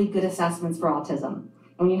really good assessments for autism.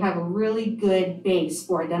 And when you have a really good base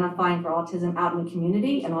for identifying for autism out in the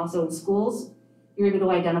community and also in schools, you're able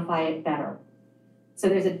to identify it better. So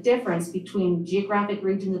there's a difference between geographic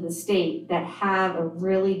regions of the state that have a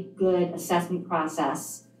really good assessment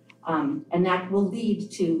process, and that will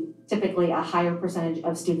lead to typically a higher percentage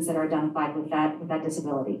of students that are identified with that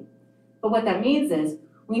disability. But what that means is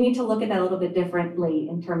we need to look at that a little bit differently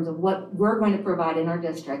in terms of what we're going to provide in our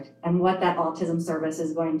district and what that autism service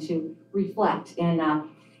is going to reflect in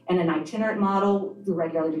an itinerant model through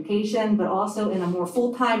regular education, but also in a more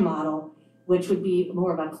full-time model, which would be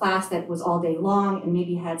more of a class that was all day long and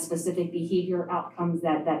maybe had specific behavior outcomes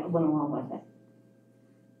that went along with it.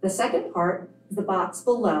 The second part is the box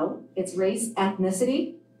below. It's race,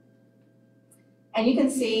 ethnicity. And you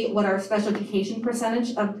can see what our special education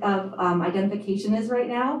percentage of identification is right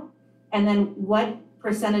now, and then what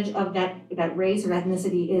percentage of that race or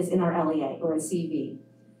ethnicity is in our LEA or a CV.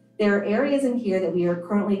 There are areas in here that we are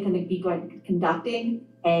currently going to be conducting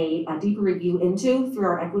a deeper review into through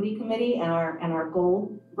our equity committee and our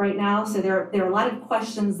goal right now. So there are a lot of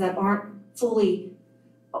questions that aren't fully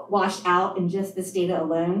washed out in just this data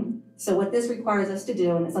alone. So what this requires us to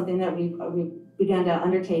do, and it's something that we've begun to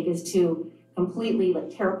undertake, is to completely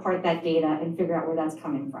tear apart that data and figure out where that's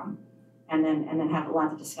coming from, and then have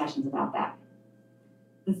lots of discussions about that.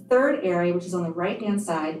 The third area, which is on the right-hand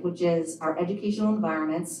side, which is our educational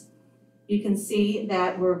environments, you can see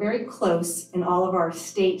that we're very close in all of our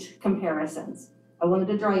state comparisons. I wanted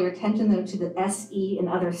to draw your attention though to the SE and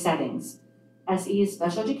other settings. SE is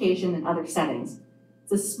special education and other settings.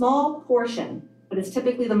 It's a small portion, but it's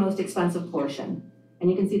typically the most expensive portion. And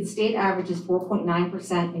you can see the state average is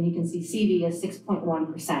 4.9%, and you can see CV is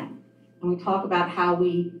 6.1%. And we talk about how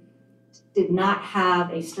we did not have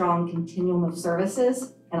a strong continuum of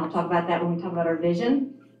services, and I'll talk about that when we talk about our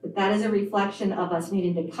vision, but that is a reflection of us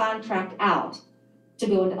needing to contract out to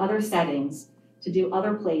go into other settings, to do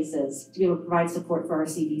other places, to be able to provide support for our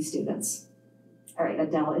CV students. All right,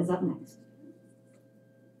 Adele is up next.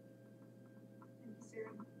 Thank you,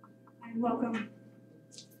 Sarah. And welcome.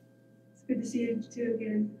 Good to see you too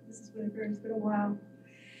again. This is it's been a while.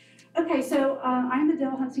 Okay, so I'm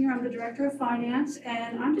Adele Hunsinger. I'm the Director of Finance,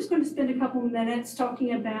 and I'm just going to spend a couple of minutes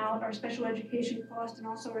talking about our special education cost and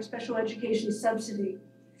also our special education subsidy.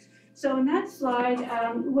 So in that slide,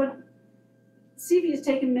 CV has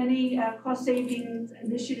taken many cost savings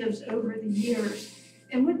initiatives over the years.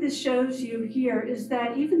 And what this shows you here is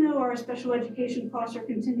that even though our special education costs are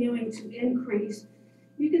continuing to increase,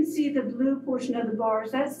 you can see the blue portion of the bars.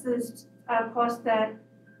 That's the cost that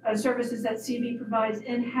services that CV provides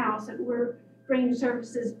in-house, and we're bringing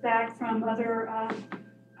services back from other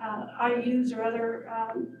IUs or other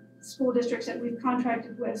school districts that we've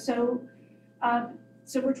contracted with. So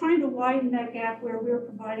we're trying to widen that gap where we're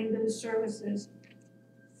providing those services.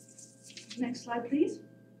 Next slide, please.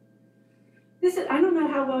 This is, I don't know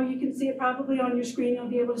how well you can see it, probably on your screen you'll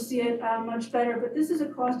be able to see it much better, but this is a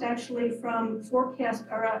cost actually from forecast,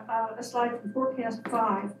 or a slide from forecast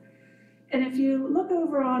 5. And if you look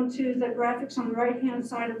over onto the graphics on the right-hand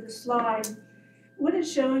side of the slide, what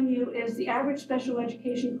it's showing you is the average special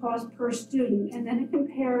education cost per student, and then it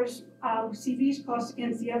compares CV's costs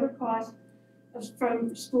against the other costs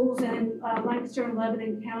from schools in Lancaster and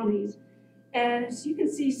Lebanon counties. And as you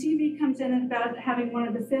can see, CV comes in at about having one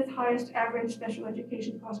of the 5th highest average special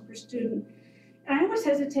education costs per student. And I always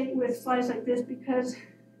hesitate with slides like this because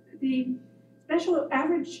the special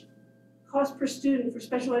average cost per student for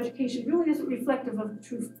special education really isn't reflective of the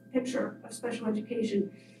true picture of special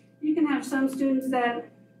education. You can have some students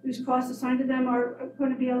whose costs assigned to them are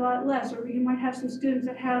going to be a lot less, or you might have some students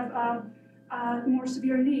that have more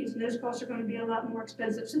severe needs, and those costs are going to be a lot more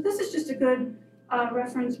expensive. So this is just a good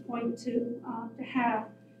reference point to have.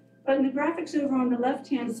 But in the graphics over on the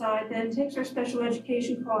left-hand side then takes our special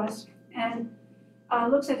education costs and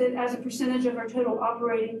looks at it as a percentage of our total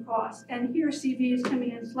operating costs. And here CV is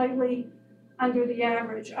coming in slightly under the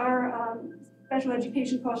average. Our special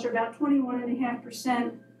education costs are about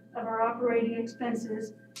 21.5% of our operating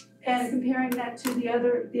expenses. And comparing that to the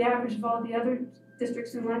average of all the other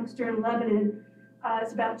districts in Lancaster and Lebanon,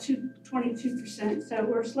 it's about 22%. So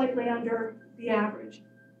we're slightly under the average.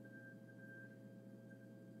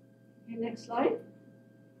 Okay, next slide.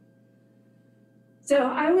 So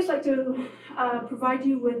I always like to provide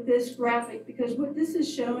you with this graphic, because what this is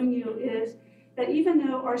showing you is that even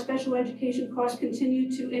though our special education costs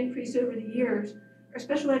continue to increase over the years, our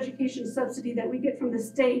special education subsidy that we get from the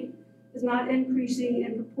state is not increasing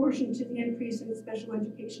in proportion to the increase in the special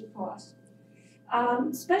education costs.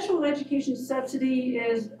 Special education subsidy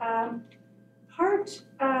is part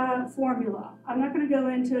formula. I'm not going to go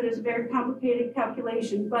into it. It's a very complicated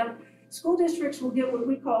calculation, but school districts will get what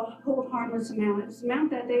we call hold harmless amount. It's an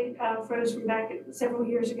amount that they froze from back several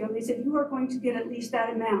years ago. They said you are going to get at least that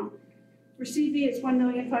amount. For CV, it's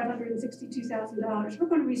 $1,562,000. We're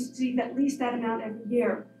going to receive at least that amount every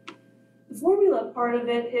year. The formula part of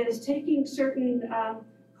it is taking certain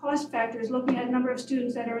cost factors, looking at number of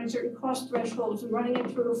students that are in certain cost thresholds and running it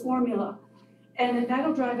through a formula. And then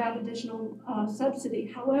that'll drive out additional subsidy.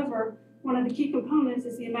 However, one of the key components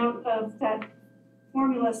is the amount of that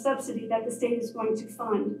formula subsidy that the state is going to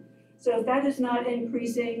fund. So if that is not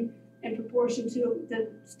increasing in proportion to the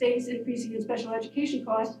state's increasing in special education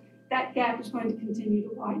costs, that gap is going to continue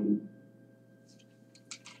to widen.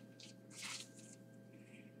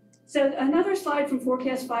 So another slide from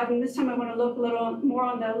Forecast 5, and this time I want to look a little more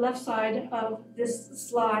on the left side of this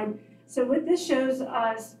slide. So what this shows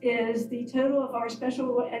us is the total of our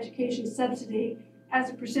special education subsidy as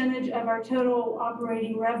a percentage of our total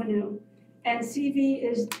operating revenue. And CV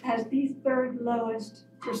has the 3rd lowest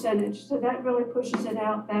percentage. So that really pushes it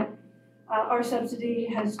out that our subsidy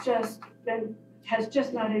has just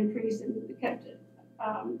not increased and kept it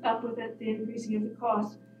up with it, the increasing of the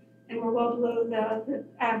cost. And we're well below the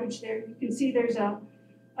average there. You can see there's a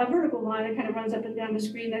vertical line that kind of runs up and down the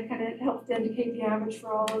screen that kind of helps to indicate the average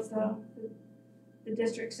for all of the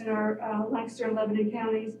districts in our Lancaster and Lebanon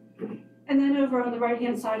counties. And then over on the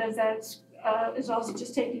right-hand side of that is also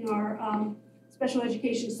just taking our special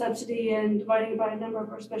education subsidy and dividing it by a number of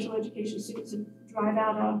our special education students to drive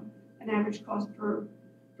out an average cost per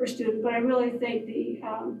student. But I really think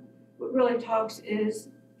what really talks is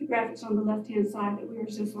the graphics on the left-hand side, that we are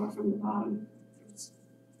so far from the bottom.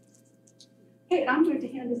 Okay, I'm going to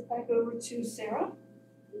hand this back over to Sarah.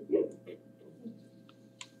 Thank you.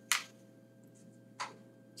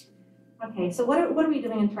 Okay, so what are we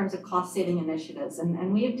doing in terms of cost-saving initiatives?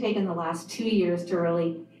 And we have taken the last 2 years to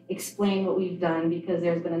really explain what we've done, because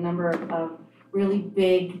there's been a number of really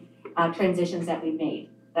big transitions that we've made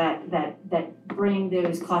that bring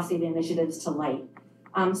those cost-saving initiatives to light.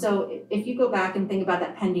 So if you go back and think about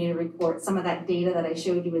that Penn data report, some of that data that I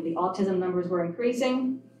showed you with the autism numbers were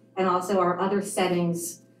increasing, and also our other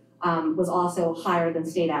settings was also higher than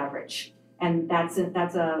state average, and that's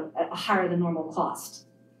a higher than normal cost.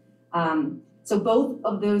 So So both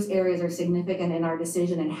of those areas are significant in our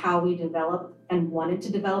decision and how we develop and wanted to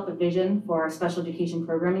develop a vision for our special education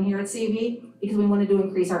programming here at CV, because we wanted to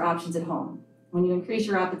increase our options at home. When you increase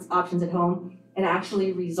your options at home, it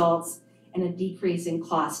actually results in a decrease in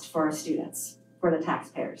cost for our students, for the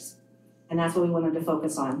taxpayers. And that's what we wanted to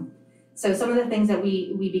focus on. So some of the things that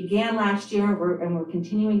we began last year and we're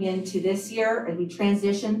continuing into this year as we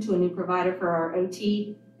transitioned to a new provider for our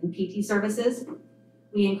OT and PT services.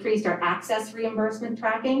 We increased our access reimbursement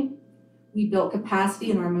tracking. We built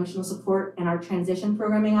capacity in our emotional support and our transition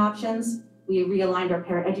programming options. We realigned our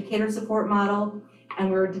paraeducator support model,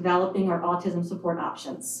 and we're developing our autism support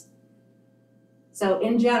options. So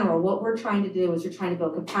in general, what we're trying to do is we're trying to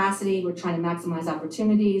build capacity, we're trying to maximize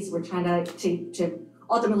opportunities, we're trying to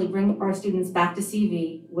ultimately bring our students back to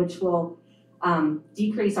CV, which will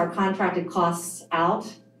decrease our contracted costs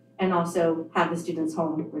out and also have the students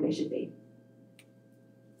home where they should be.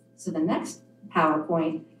 So the next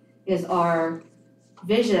PowerPoint is our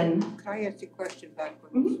vision. Can I ask a question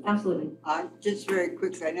backwards? Absolutely. Just very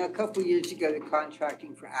quickly, I know a couple years ago, the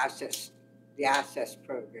contracting for the access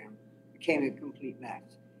program became a complete mess.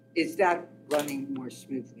 Is that running more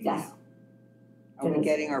smoothly now? Yes. Are we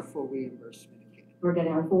getting our full reimbursement again? We're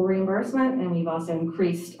getting our full reimbursement, and we've also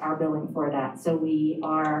increased our billing for that. So we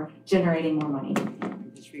are generating more money.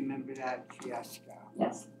 Just remember that fiasco.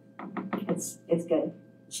 Yes, it's good.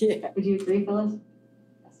 Yeah. Would you agree, Phyllis?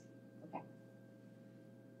 Yes.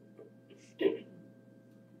 Okay.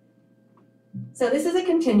 So this is a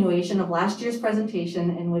continuation of last year's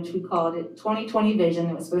presentation in which we called it 2020 Vision.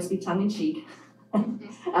 It was supposed to be tongue-in-cheek.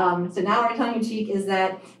 So now our tongue-in-cheek is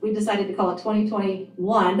that we decided to call it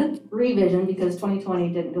 2021 Revision because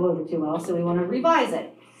 2020 didn't go over too well, so we want to revise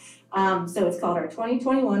it. So it's called our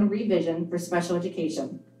 2021 Revision for Special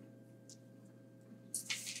Education.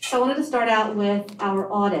 So I wanted to start out with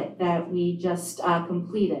our audit that we just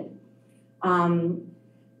completed.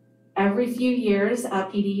 Every few years,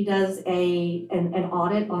 PD does an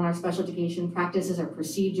audit on our special education practices, our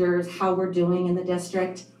procedures, how we're doing in the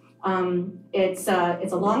district. It's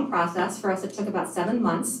a long process. For us, it took about 7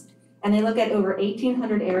 months, and they look at over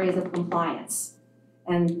 1,800 areas of compliance.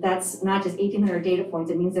 And that's not just 1,800 data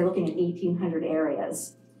points, it means they're looking at 1,800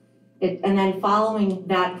 areas. And then following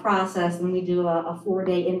that process, then we do a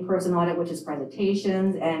 4-day in-person audit, which is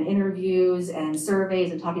presentations and interviews and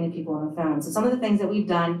surveys and talking to people on the phone. So some of the things that we've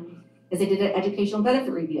done is they did an educational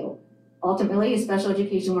benefit review. Ultimately, is special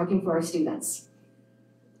education working for our students?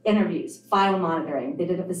 Interviews, file monitoring. They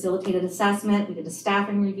did a facilitated assessment. We did a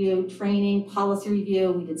staffing review, training, policy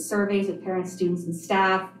review. We did surveys with parents, students, and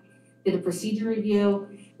staff. Did a procedure review.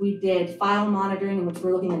 We did file monitoring, in which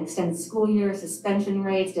we're looking at extended school year, suspension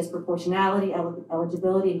rates, disproportionality,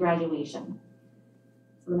 eligibility, and graduation.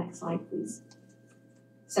 So the next slide, please.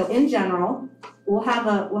 So in general, we'll have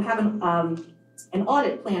an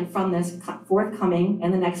audit plan from this forthcoming in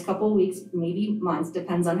the next couple of weeks, maybe months,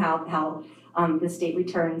 depends on how the state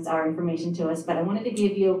returns our information to us. But I wanted to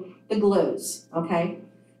give you the GLOWs, okay?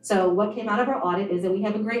 So what came out of our audit is that we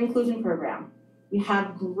have a great inclusion program. We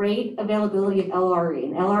have great availability of LRE,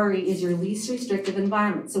 and LRE is your least restrictive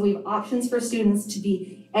environment. So we have options for students to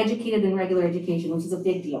be educated in regular education, which is a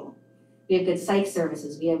big deal. We have good psych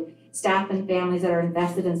services. We have staff and families that are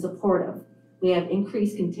invested and supportive. We have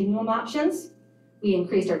increased continuum options. We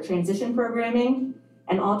increased our transition programming.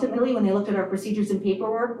 And ultimately, when they looked at our procedures and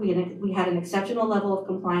paperwork, we had an exceptional level of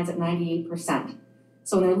compliance at 98%.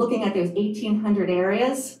 So when they're looking at those 1,800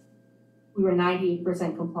 areas, we were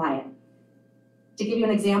 98% compliant. To give you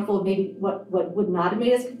an example of maybe what would not have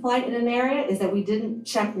made us compliant in an area is that we didn't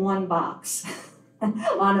check one box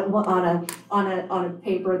on a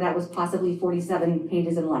paper that was possibly 47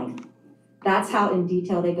 pages in length. That's how in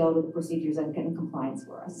detail they go to the procedures and getting compliance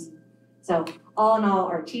for us. So all in all,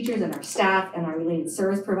 our teachers and our staff and our related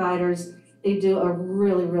service providers, they do a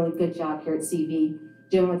really, really good job here at CV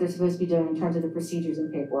doing what they're supposed to be doing in terms of the procedures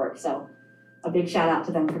and paperwork. So a big shout out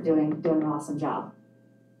to them for doing an awesome job.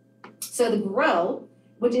 So the GROW,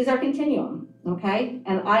 which is our continuum, okay?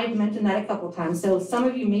 And I've mentioned that a couple of times. So some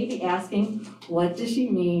of you may be asking, what does she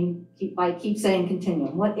mean by keep saying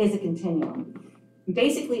continuum? What is a continuum?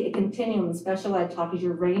 Basically, a continuum in special ed talk is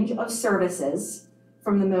your range of services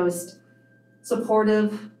from the most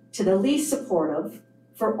supportive to the least supportive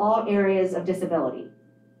for all areas of disability.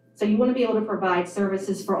 So you want to be able to provide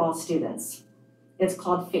services for all students. It's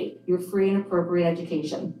called FAPE, your free and appropriate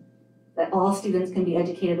education, that all students can be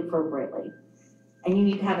educated appropriately. And you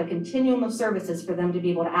need to have a continuum of services for them to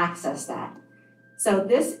be able to access that. So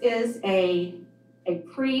this is a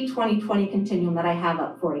pre-2020 continuum that I have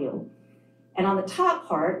up for you. And on the top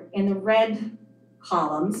part, in the red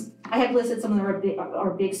columns, I have listed some of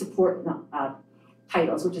our big support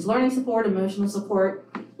titles, which is learning support, emotional support,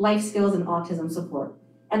 life skills, and autism support.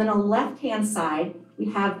 And then on the left-hand side, we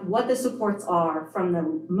have what the supports are from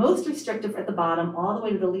the most restrictive at the bottom all the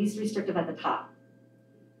way to the least restrictive at the top.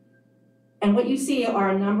 And what you see are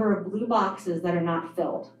a number of blue boxes that are not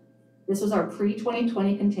filled. This was our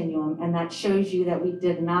pre-2020 continuum, and that shows you that we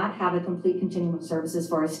did not have a complete continuum of services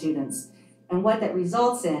for our students. And what that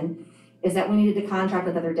results in is that we needed to contract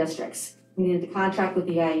with other districts. We needed to contract with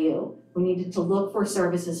the IU. We needed to look for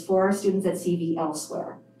services for our students at CV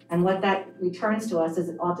elsewhere. And what that returns to us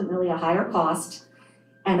is ultimately a higher cost,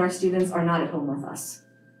 and our students are not at home with us.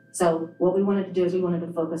 So what we wanted to do is we wanted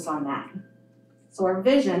to focus on that. So our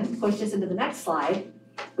vision pushed us into the next slide,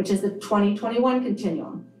 which is the 2021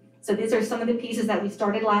 continuum. So these are some of the pieces that we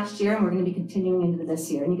started last year and we're going to be continuing into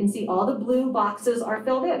this year. And you can see all the blue boxes are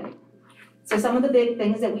filled in. So some of the big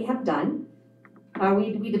things that we have done are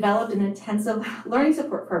we developed an intensive learning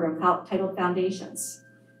support program titled Foundations.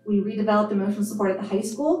 We redeveloped emotional support at the high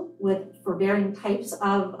school for varying types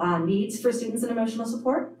of needs for students in emotional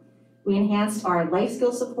support. We enhanced our life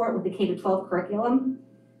skills support with the K-12 curriculum.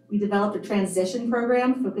 We developed a transition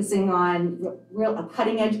program focusing on a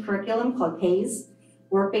cutting-edge curriculum called PACE,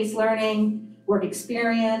 work-based learning, work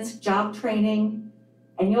experience, job training,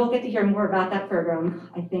 and you'll get to hear more about that program,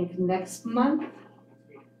 I think, next month?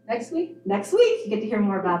 Next week? Next week, you get to hear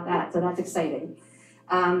more about that, so that's exciting.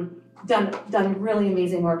 Done really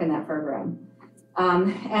amazing work in that program.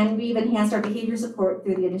 And we've enhanced our behavior support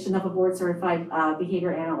through the addition of a board-certified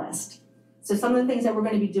behavior analyst. So some of the things that we're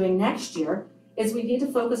going to be doing next year is we need to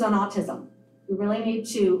focus on autism. We really need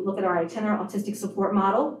to look at our itinerant autistic support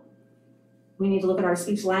model. We need to look at our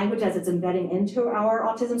speech language as it's embedding into our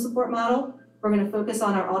autism support model. We're going to focus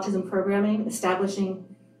on our autism programming, establishing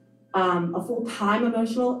a full-time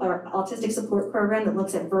emotional or autistic support program that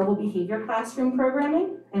looks at verbal behavior classroom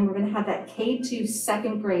programming. And we're going to have that K to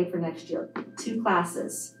second grade for next year, 2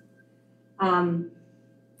 classes. And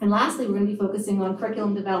lastly, we're going to be focusing on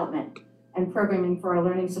curriculum development and programming for our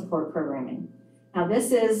learning support programming. Now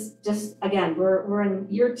this is just, again, we're in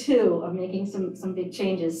year 2 of making some big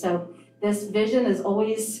changes. So this vision is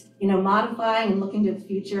always, modifying and looking to the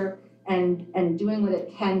future and doing what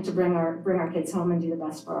it can to bring our kids home and do the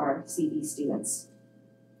best for our CV students.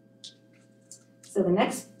 So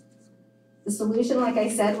the solution, like I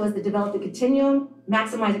said, was to develop the continuum,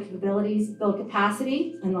 maximize the capabilities, build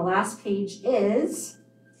capacity, and the last page is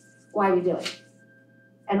why we do it.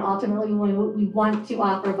 And ultimately, we want to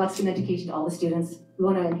offer a bus student education to all the students. We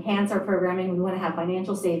want to enhance our programming, we want to have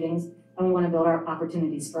financial savings, and we want to build our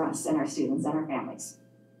opportunities for us and our students and our families.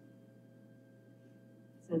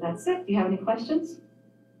 So that's it. Do you have any questions?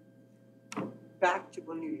 Back to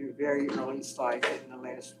one of your very early slides in the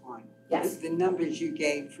last one. Yes. The numbers you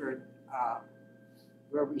gave for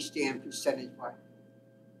where we stand percentage-wise.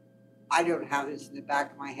 I don't have this in the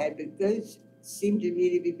back of my head, but those seem to me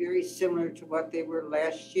to be very similar to what they were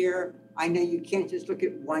last year. I know you can't just look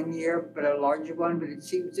at one year, but a larger one, but it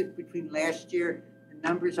seems that between last year, the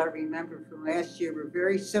numbers I remember from last year were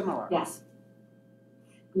very similar. Yes.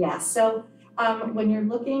 Yeah, so when you're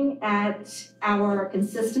looking at our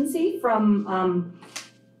consistency from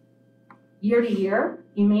year to year,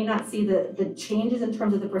 you may not see the changes in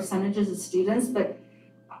terms of the percentages of students, but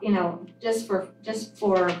just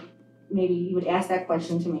for maybe you would ask that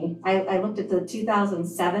question to me. I looked at the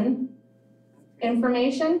 2007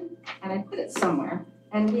 information and I put it somewhere,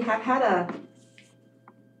 and we have had a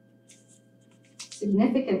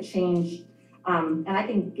significant change. And I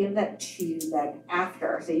can give that to you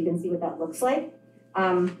after, so you can see what that looks like.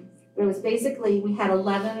 It was basically, we had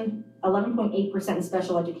 11.8% in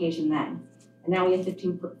special education then, and now we have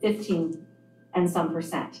 15 and some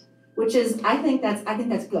percent, which is, I think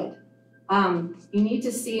that's good. You need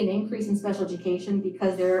to see an increase in special education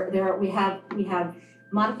because we have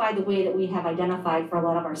modified the way that we have identified for a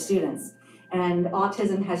lot of our students, and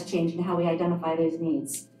autism has changed in how we identify those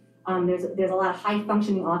needs. There's a lot of high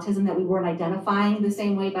functioning autism that we weren't identifying the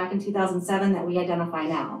same way back in 2007 that we identify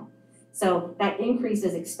now. So that increase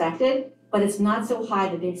is expected, but it's not so high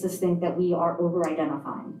that makes us think that we are over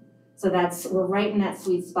identifying. So we're right in that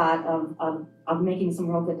sweet spot of making some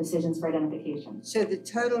real good decisions for identification. So the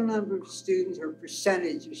total number of students or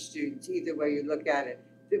percentage of students, either way you look at it,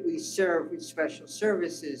 that we serve with special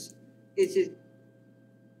services, is it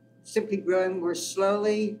simply growing more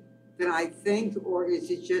slowly than I think, or is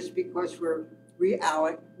it just because we're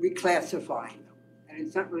reclassifying them and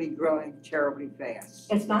it's not really growing terribly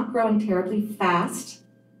fast? It's not growing terribly fast.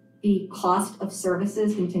 The cost of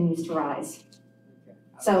services continues to rise.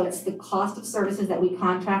 So it's the cost of services that we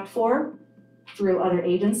contract for through other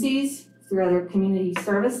agencies, through other community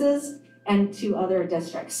services, and to other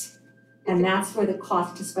districts. And that's where the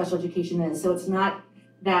cost to special education is. So it's not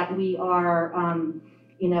that we are,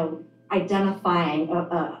 identifying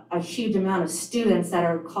a huge amount of students that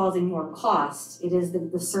are causing more costs. It is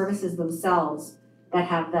the services themselves that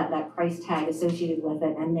have that price tag associated with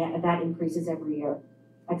it, and that increases every year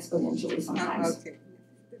exponentially sometimes. Okay,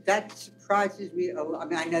 that surprises me. I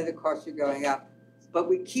mean, I know the costs are going up, but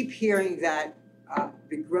we keep hearing that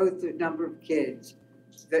the growth of number of kids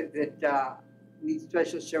that need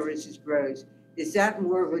special services grows. Is that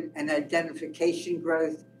more of an identification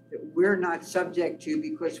growth that we're not subject to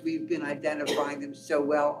because we've been identifying them so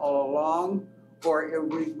well all along? Or are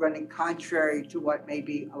we running contrary to what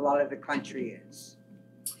maybe a lot of the country is?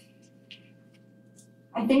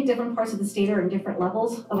 I think different parts of the state are in different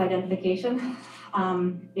levels of identification.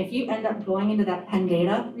 If you end up going into that Penn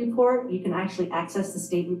data report, you can actually access the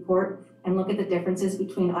state report and look at the differences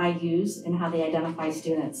between IUs and how they identify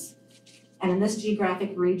students. And in this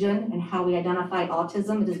geographic region and how we identify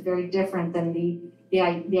autism, it is very different than the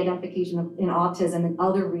identification in autism in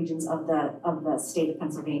other regions of the state of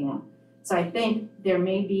Pennsylvania. So I think there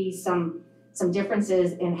may be some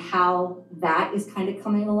differences in how that is kind of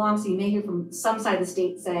coming along. So you may hear from some side of the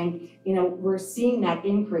state saying, we're seeing that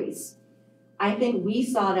increase. I think we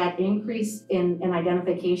saw that increase in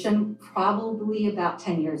identification probably about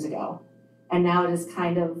 10 years ago. And now it is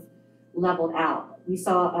kind of leveled out. We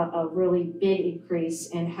saw a really big increase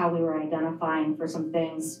in how we were identifying for some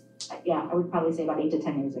things. Yeah, I would probably say about 8 to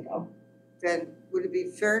 10 years ago. Then would it be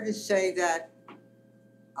fair to say that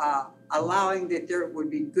allowing that there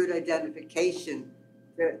would be good identification,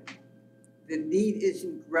 that the need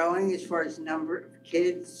isn't growing as far as number of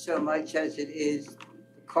kids so much as it is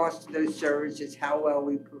the cost of those services, how well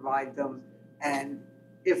we provide them, and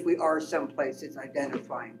if we are someplace it's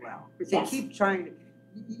identifying well? Because they keep trying to,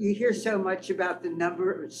 you hear so much about the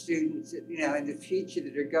number of students that, in the future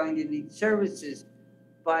that are going to need services,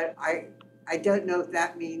 but I don't know if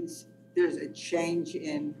that means there's a change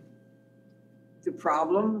in the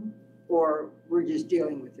problem or we're just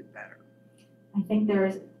dealing with it better. I think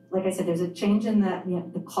there's, like I said, there's a change in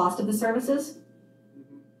the cost of the services.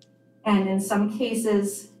 And in some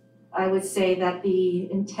cases, I would say that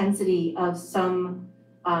the intensity of some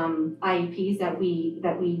IEPs that we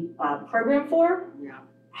program for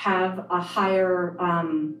have a higher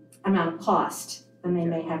amount of cost than they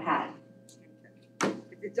may have had.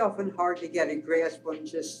 It's often hard to get a grasp on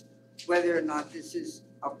just whether or not this is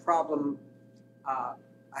a problem, a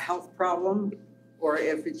health problem, or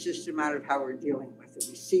if it's just a matter of how we're dealing with it.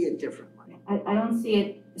 We see it differently. I don't see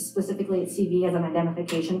it specifically at CV as an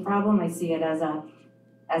identification problem. I see it as a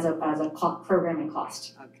programming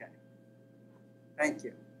cost. Okay. Thank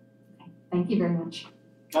you. Okay. Thank you very much.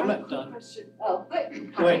 I'm not done. Question. Oh,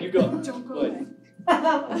 Go ahead, you go. Don't go Go away.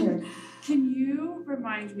 Can you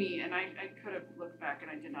remind me, and I could have looked back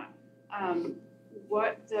and I did not,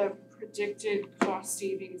 what the predicted cost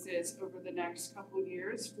savings is over the next couple of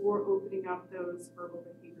years for opening up those verbal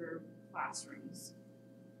behavior classrooms?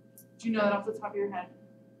 Do you know that off the top of your head?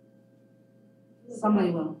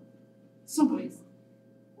 Somebody will. Somebody's.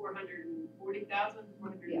 440,000,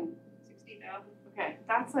 460,000? Okay,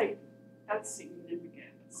 that's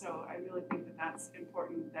significant. So I really think that that's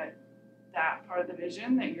important that that part of the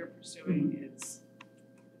vision that you're pursuing is.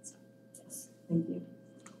 Yes, thank you.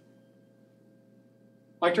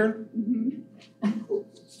 My turn? Mm-hmm.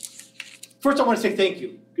 First, I want to say thank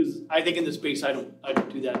you, because I think in this space, I don't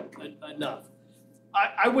do that enough.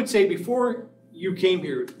 I would say before you came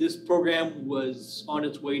here, this program was on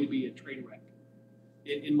its way to be a train wreck,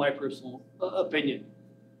 in my personal opinion.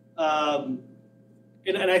 And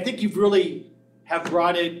I think you've really have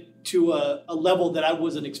brought it to a level that I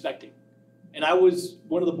wasn't expecting. And I was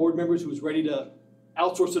one of the board members who was ready to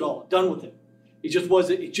outsource it all, done with it. It just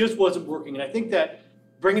wasn't working. And I think that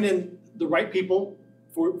bringing in the right people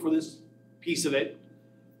for this piece of it,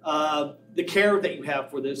 the care that you have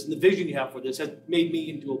for this and the vision you have for this has made me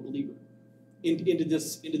into a believer into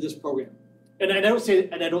this program. And I don't say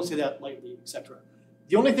that lightly, etc.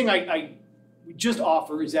 The only thing I would just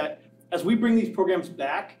offer is that as we bring these programs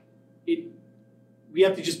back, we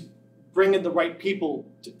have to just bring in the right people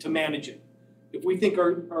to manage it. If we think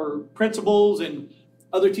our principals and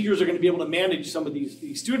other teachers are going to be able to manage some of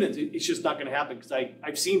these students, it's just not going to happen, because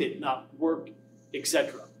I've seen it not work,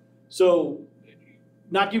 etc. So,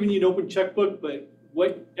 not giving you an open checkbook, but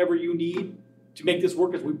whatever you need to make this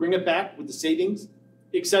work as we bring it back with the savings,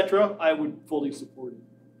 etc., I would fully support it.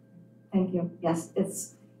 Thank you. Yes,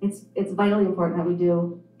 it's vitally important that we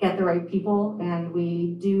do get the right people, and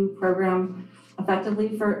we do program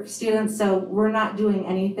effectively for students. So we're not doing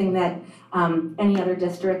anything that any other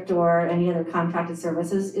district or any other contracted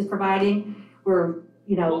services is providing. We're,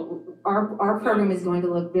 you know, our program is going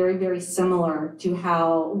to look very, very similar to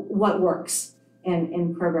what works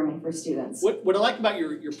in programming for students. What I like about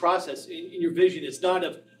your process in your vision is not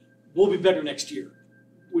of, we'll be better next year,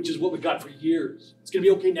 which is what we got for years. It's gonna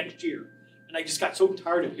be okay next year. And I just got so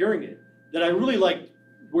tired of hearing it that I really like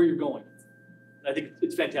where you're going. And I think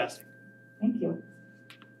it's fantastic. Thank you.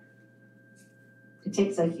 It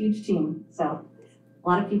takes a huge team, so a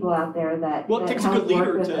lot of people out there that Well, it takes a help good work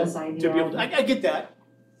leader with to this be idea. able to, I get that,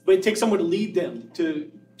 but it takes someone to lead them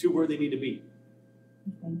to where they need to be.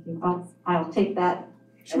 Thank you. I'll take that.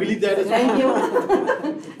 Should we leave that as? Thank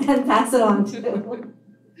you. And pass it on too.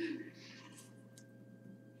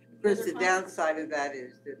 Chris, the downside of that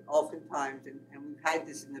is that oftentimes, and we've had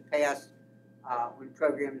this in the past, when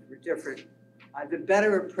programs were different, the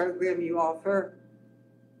better a program you offer,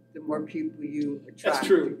 the more people you attract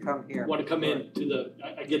to come here. Want to come in to the,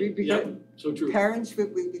 I get it, yeah, so true. Parents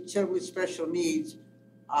with children with special needs,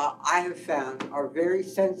 I have found, are very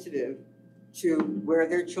sensitive to where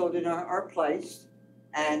their children are placed,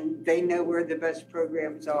 and they know where the best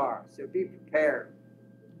programs are, so be prepared.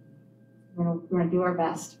 We're gonna do our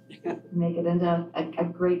best, make it into a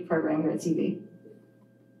great program here at CV.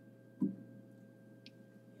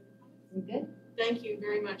 We good? Thank you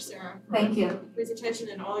very much, Sarah. Thank you. For your presentation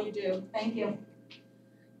and all you do. Thank you.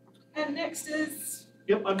 And next is,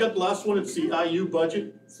 Yep, I've got the last one. It's the IU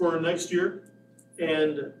budget for next year.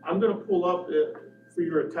 And I'm gonna pull up for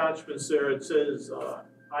your attachments there. It says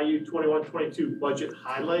IU 21-22 budget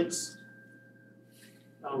highlights.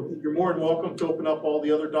 You're more than welcome to open up all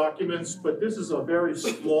the other documents, but this is a very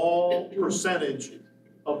small percentage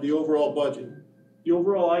of the overall budget. The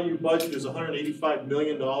overall IU budget is $185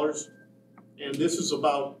 million, and this is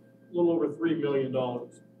about a little over $3 million.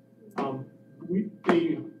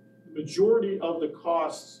 The majority of the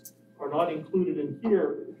costs are not included in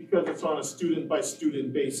here because it's on a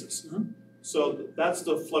student-by-student basis. So that's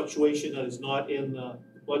the fluctuation that is not in the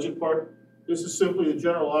budget part. This is simply the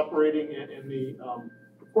general operating and the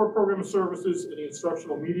core program services and the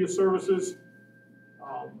instructional media services.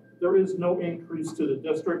 There is no increase to the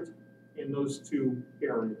district in those two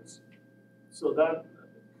areas. So that,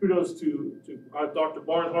 kudos to Dr.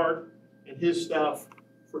 Barnhart and his staff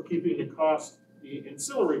for keeping the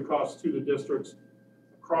ancillary costs to the districts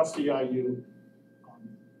across the IU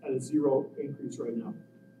at a zero increase right now.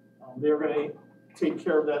 They're gonna take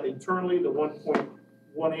care of that internally, the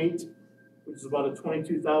 1.18, which is about a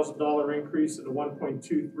 $22,000 increase, and the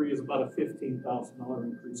 1.23 is about a $15,000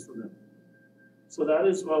 increase for them. So that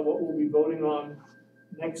is what we'll be voting on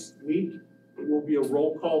next week. It will be a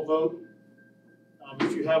roll call vote.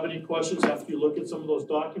 If you have any questions after you look at some of those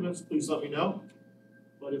documents, please let me know.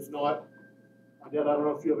 But if not, again, I don't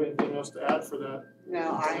know if you have anything else to add for that.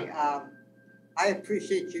 No, I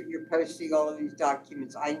appreciate you posting all of these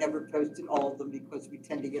documents. I never posted all of them because we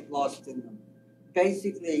tend to get lost in them.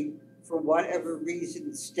 Basically, for whatever reason,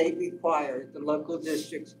 the state requires the local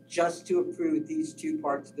districts just to approve these two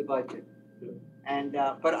parts of the budget. Yeah. And,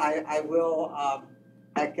 but I will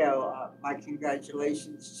echo my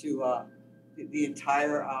congratulations to the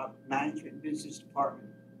entire management and business department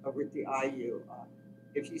over at the IU.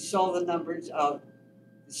 If you saw the numbers of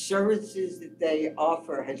the services that they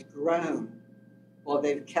offer has grown while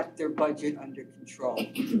they've kept their budget under control.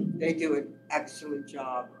 They do an excellent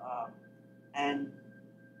job. And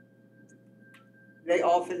they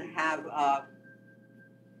often have,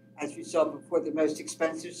 as we saw before, the most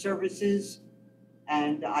expensive services.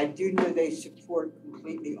 And I do know they support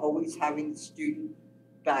completely always having the student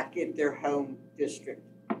back at their home district.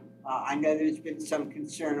 I know there's been some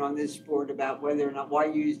concern on this board about whether or not, why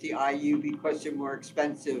use the IU because they're more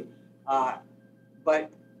expensive.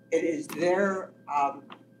 But it is their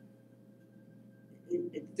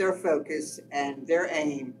focus and their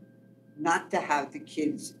aim not to have the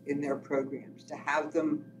kids in their programs, to have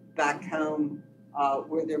them back home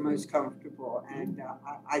where they're most comfortable. And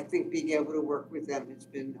I think being able to work with them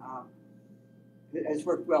has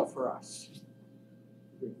worked well for us.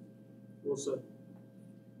 Well said.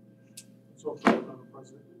 That's all for Madam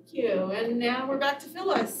President. thank you. And now we're back to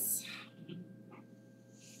Phyllis.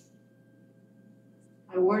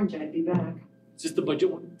 I warned you I'd be back. Is this the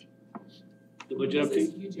budget one? The budget This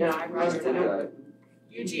is update? Yeah, I wrote it down.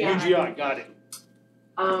 UGI. UGI, got it.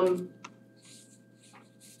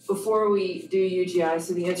 Before we do UGI,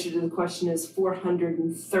 so the answer to the question is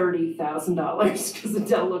 $430,000 because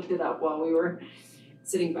Adele looked it up while we were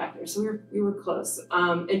sitting back there. So we were close.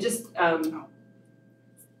 And just for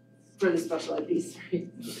the special ed piece, right?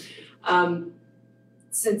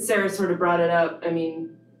 since Sarah sort of brought it up, I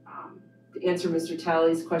mean, to answer Mr.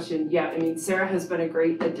 Talley's question, yeah, I mean, Sarah has been a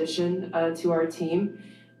great addition to our team.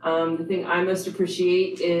 The thing I most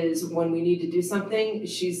appreciate is when we need to do something,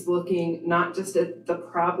 she's looking not just at the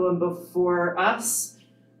problem before us,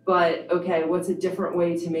 but okay, what's a different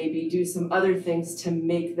way to maybe do some other things to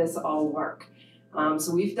make this all work?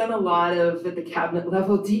 So we've done a lot of, at the cabinet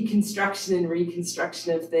level, deconstruction and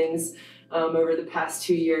reconstruction of things over the past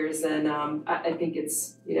 2 years. And I think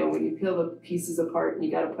it's, you know, when you peel the pieces apart and you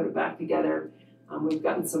got to put it back together, we've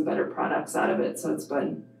gotten some better products out of it. So it's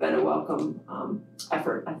been a welcome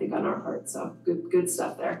effort, I think, on our part. So good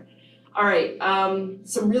stuff there. All right,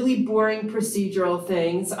 some really boring procedural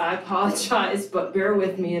things. I apologize, but bear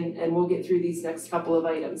with me and we'll get through these next couple of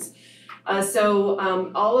items. So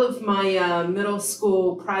all of my middle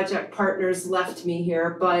school project partners left me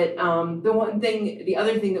here, but the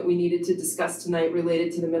other thing that we needed to discuss tonight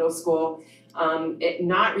related to the middle school,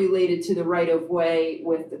 not related to the right-of-way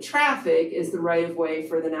with the traffic, is the right-of-way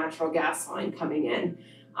for the natural gas line coming in.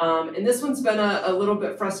 And this one's been a little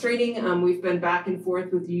bit frustrating. We've been back and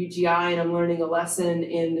forth with UGI, and I'm learning a lesson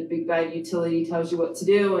in the big bad utility tells you what to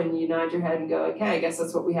do, and you nod your head and go, okay, I guess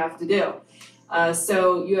that's what we have to do.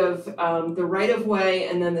 So you have the right-of-way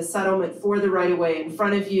and then the settlement for the right-of-way in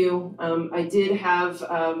front of you. I did have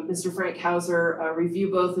Mr. Frank Hauser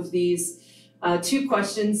review both of these. 2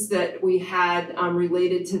 questions that we had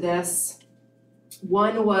related to this.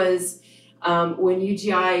 One was when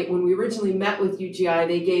we originally met with UGI,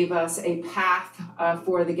 they gave us a path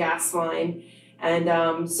for the gas line.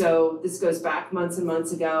 And so this goes back months and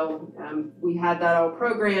months ago. We had that all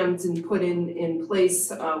programmed and put in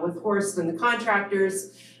place with Horst and the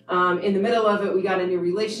contractors. In the middle of it, we got a new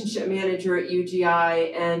relationship manager at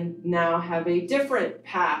UGI and now have a different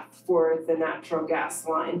path for the natural gas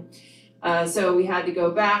line. So we had to go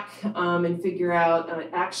back and figure out,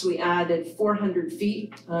 actually added 400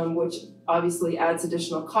 feet, which obviously adds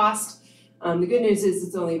additional cost. The good news is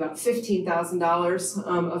it's only about $15,000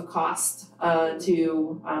 of cost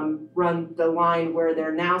to run the line where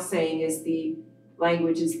they're now saying is the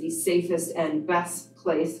language is the safest and best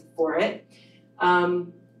place for it.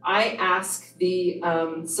 I ask the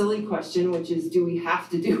silly question, which is, do we have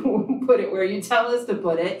to put it where you tell us to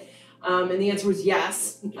put it? And the answer was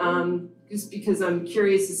yes, just because I'm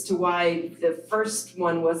curious as to why the first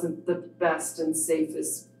one wasn't the best and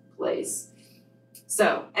safest place.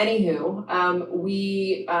 So, anywho,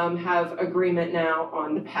 we have agreement now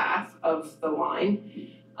on the path of the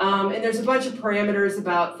line. And there's a bunch of parameters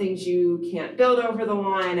about things you can't build over the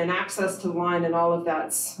line and access to the line, and all of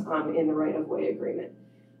that's in the right-of-way agreement.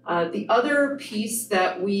 The other piece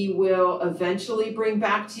that we will eventually bring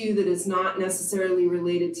back to you that is not necessarily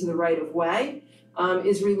related to the right-of-way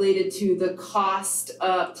is related to the cost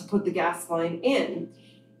to put the gas line in.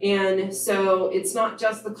 And so it's not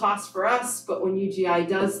just the cost for us, but when UGI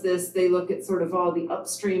does this, they look at sort of all the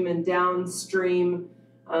upstream and downstream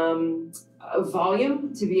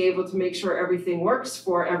volume to be able to make sure everything works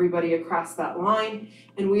for everybody across that line.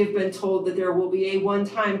 And we have been told that there will be a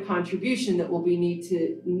one-time contribution that will need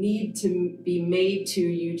to be made to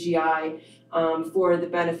UGI for the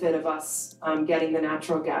benefit of us getting the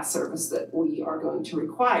natural gas service that we are going to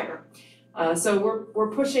require. So we're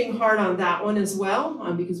pushing hard on that one as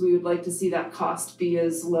well, because we would like to see that cost be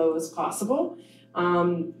as low as possible.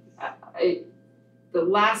 The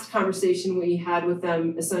last conversation we had with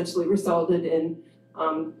them essentially resulted in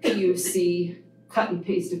PUC, cut and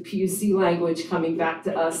paste of PUC language coming back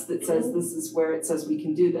to us that says this is where it says we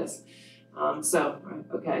can do this. So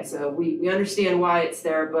we understand why it's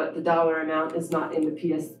there, but the dollar amount is not in the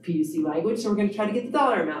PUC language, so we're going to try to get the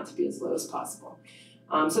dollar amount to be as low as possible.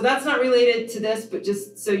 So that's not related to this, but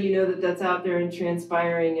just so you know that that's out there and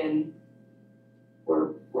transpiring, and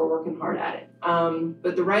we're working hard at it.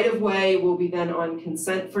 But the right-of-way will be then on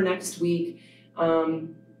consent for next week.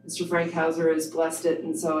 Mr. Frank Hauser has blessed it,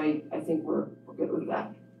 and so I think we're good with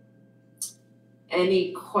that.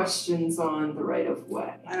 Any questions on the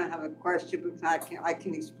right-of-way? I don't have a question, but I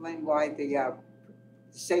can explain why the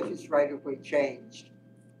safest right-of-way changed.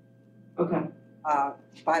 Okay.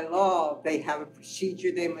 By law, they have a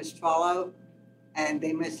procedure they must follow, and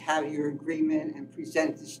they must have your agreement and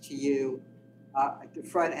present this to you at the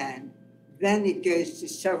front end. Then it goes to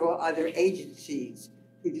several other agencies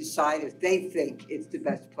who decide if they think it's the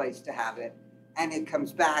best place to have it, and it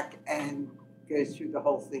comes back and goes through the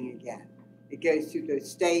whole thing again. It goes through the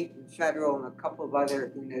state and federal and a couple of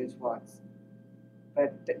other who knows what.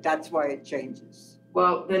 But that's why it changes.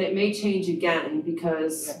 Well, then it may change again,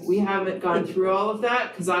 because we haven't gone through all of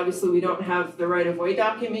that, because obviously we don't have the right-of-way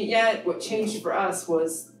document yet. What changed for us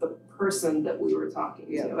was the person that we were talking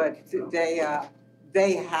to. Yeah, but so.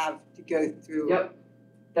 they have to go through. Yep,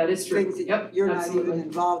 that is true. Things that Yep, you're not absolutely. even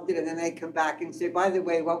involved in, and then they come back and say, by the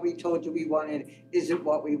way, what we told you we wanted isn't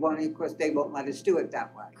what we wanted, of course, they won't let us do it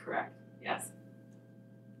that way. Correct, yes.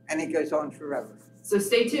 And it goes on forever. So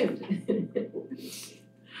stay tuned.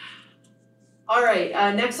 All right,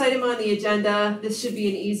 next item on the agenda, this should be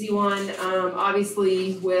an easy one.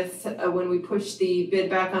 Obviously with, when we push the bid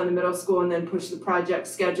back on the middle school and then push the project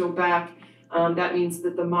schedule back, that means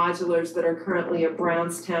that the modulars that are currently at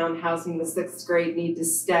Brownstown housing the 6th grade need to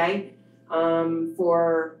stay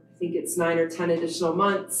for, I think it's 9 or 10 additional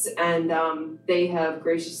months. And they have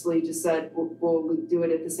graciously just said, we'll do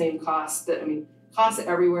it at the same cost. That, I mean, costs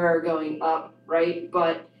everywhere are going up, right?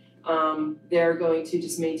 But they're going to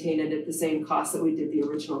just maintain it at the same cost that we did the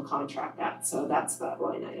original contract at. So that's that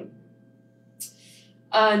line item.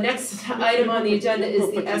 Next item on the agenda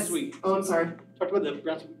is the Oh, I'm sorry. Talked about the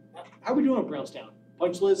Brownstown. How are we doing on Brownstown?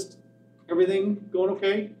 Punch list, everything going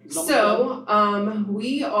okay? So,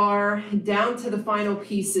 we are down to the final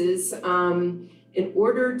pieces. In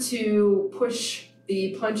order to push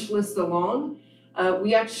the punch list along,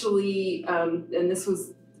 we actually, and this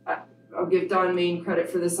was, I'll give Don Main credit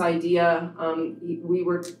for this idea.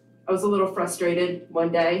 I was a little frustrated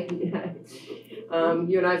one day.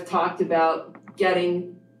 You and I have talked about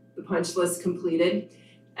getting the punch list completed.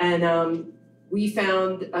 And we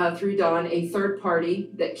found through Don a third party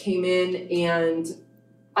that came in and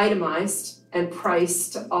itemized and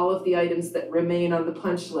priced all of the items that remain on the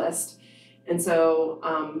punch list. And so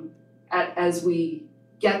as we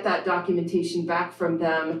get that documentation back from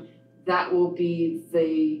them, that will be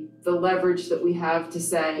the leverage that we have to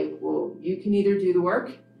say, well, you can either do the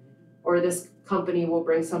work or this company will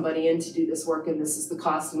bring somebody in to do this work and this is the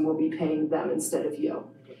cost and we'll be paying them instead of you.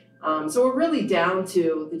 So we're really down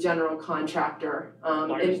to the general contractor,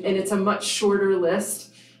 and it's a much shorter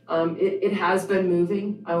list. It has been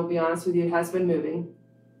moving, I will be honest with you, it has been moving.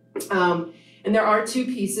 And there are 2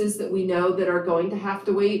 pieces that we know that are going to have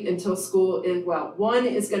to wait until school is, well, one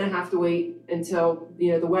is gonna have to wait until,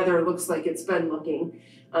 the weather looks like it's been looking,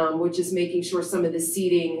 which is making sure some of the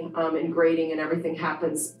seating and grading and everything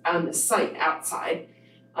happens on the site outside.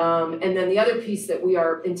 And then the other piece that we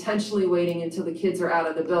are intentionally waiting until the kids are out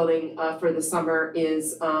of the building for the summer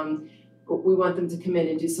is we want them to come in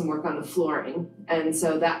and do some work on the flooring. And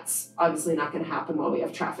so that's obviously not gonna happen while we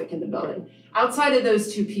have traffic in the building. Outside of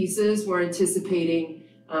those 2 pieces, we're anticipating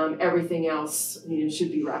everything else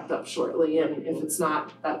should be wrapped up shortly. And if it's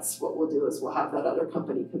not, that's what we'll do is we'll have that other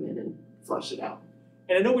company come in and flush it out.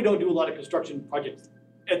 And I know we don't do a lot of construction projects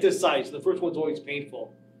at this size. The first one's always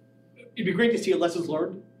painful. It'd be great to see a lessons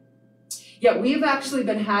learned. Yeah, we've actually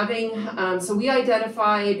been having, so we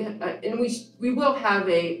identified, and we will have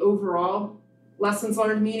a overall lessons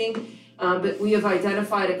learned meeting, but we have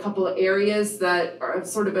identified a couple of areas that have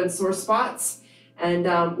sort of been sore spots.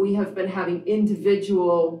 And we have been having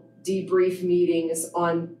individual debrief meetings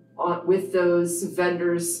on with those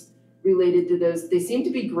vendors related to those. They seem to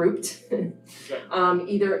be grouped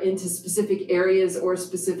either into specific areas or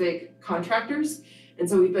specific contractors. And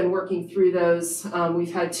so we've been working through those.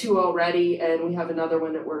 We've had 2 already, and we have another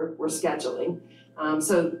one that we're scheduling.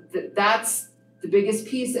 So that's the biggest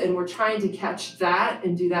piece, and we're trying to catch that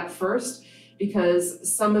and do that first,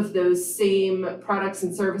 because some of those same products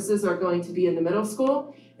and services are going to be in the middle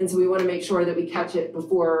school. And so we want to make sure that we catch it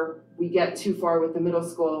before we get too far with the middle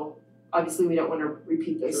school. Obviously, we don't want to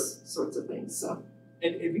repeat those sorts of things, so.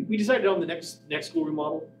 And if we decided on the next school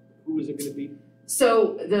remodel, who is it gonna be?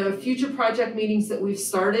 So the future project meetings that we've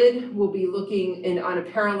started will be looking on a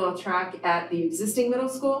parallel track at the existing middle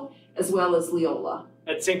school as well as Leola.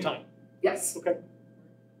 At the same time? Yes. Okay.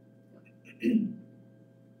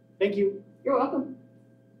 Thank you. You're welcome.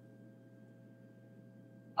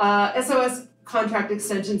 SOS contract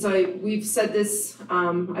extensions, we've said this,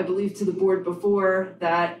 I believe to the board before,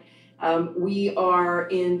 that we are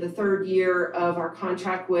in the 3rd year of our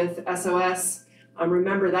contract with SOS.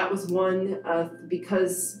 Remember, that was one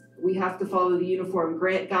because we have to follow the uniform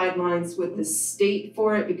grant guidelines with the state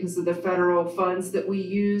for it because of the federal funds that we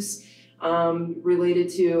use related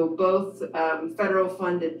to both federal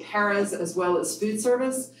funded paras as well as food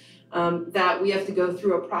service, that we have to go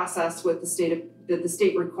through a process with that the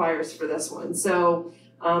state requires for this one. So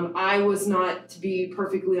I was not, to be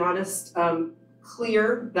perfectly honest,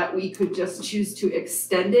 clear that we could just choose to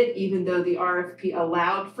extend it even though the RFP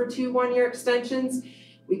allowed for 2 one-year extensions.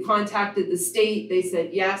 We contacted the state, they said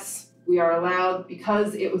yes, we are allowed,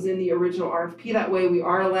 because it was in the original RFP that way, we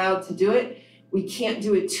are allowed to do it. We can't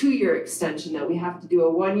do a 2-year extension though, we have to do a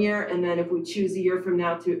 1 year, and then if we choose a year from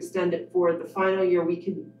now to extend it for the final year, we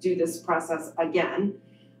could do this process again.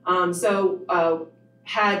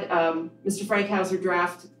 Had Mr. Frankhauser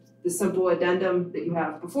draft the simple addendum that you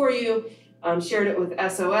have before you, shared it with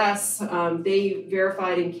SOS. They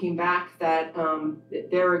verified and came back that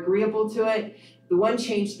they're agreeable to it. The one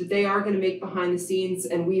change that they are going to make behind the scenes,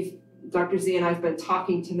 and Dr. Z and I have been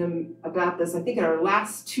talking to them about this, I think in our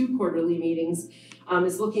last 2 quarterly meetings,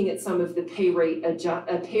 is looking at some of the pay rate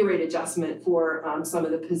adjustment for some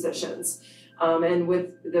of the positions. And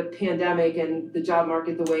with the pandemic and the job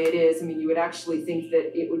market the way it is, I mean, you would actually think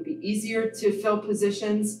that it would be easier to fill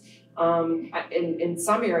positions. In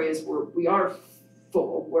some areas we are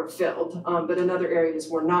full, we're filled, but in other areas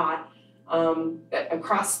we're not.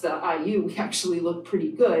 Across the IU, we actually look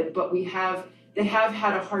pretty good, but they have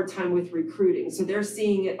had a hard time with recruiting. So they're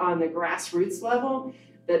seeing it on the grassroots level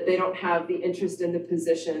that they don't have the interest in the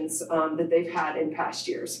positions that they've had in past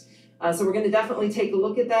years. So we're going to definitely take a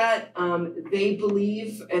look at that. They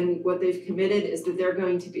believe, and what they've committed is that they're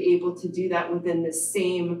going to be able to do that within the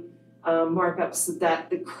same markups that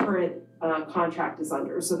the current contract is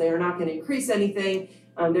under. So they are not going to increase anything.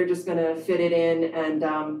 They're just going to fit it in, and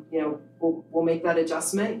we'll make that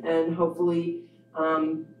adjustment, and hopefully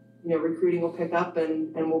recruiting will pick up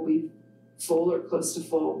and we'll be full or close to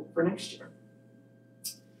full for next year.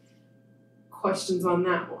 Questions on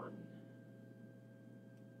that one?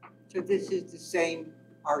 So this is the same,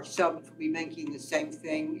 our subs will be making the same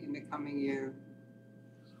thing in the coming year?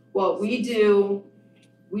 Well, we do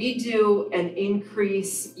an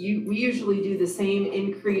increase, we usually do the same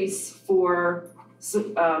increase for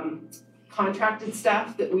contracted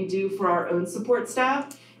staff that we do for our own support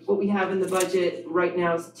staff. What we have in the budget right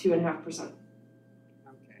now is 2.5%.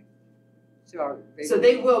 Okay. So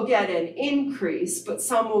they will get an increase, but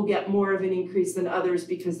some will get more of an increase than others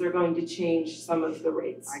because they're going to change some of the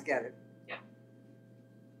rates. I get it.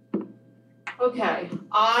 Yeah. Okay,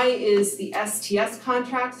 I is the STS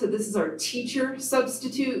contract, so this is our teacher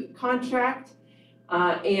substitute contract.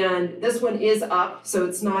 And this one is up, so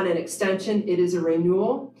it's not an extension, it is a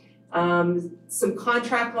renewal. Some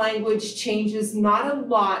contract language changes, not a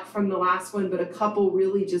lot from the last one, but a couple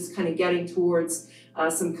really just kind of getting towards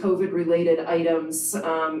some COVID-related items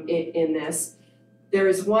in this. There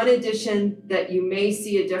is one addition that you may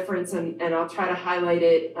see a difference, and I'll try to highlight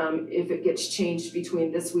it if it gets changed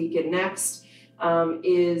between this week and next,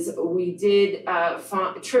 is we did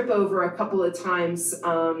trip over a couple of times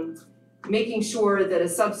making sure that a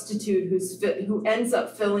substitute who ends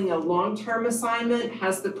up filling a long-term assignment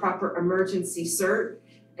has the proper emergency cert.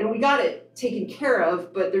 And we got it taken care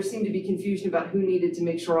of, but there seemed to be confusion about who needed to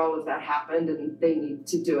make sure all of that happened, and they need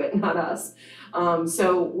to do it, not us.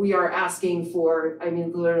 So we are asking for, I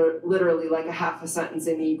mean, literally like a half a sentence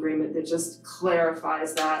in the agreement that just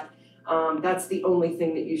clarifies that. That's the only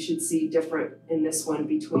thing that you should see different in this one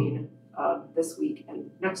between this week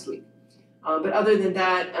and next week. But other than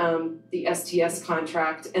that, the STS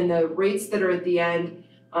contract and the rates that are at the end,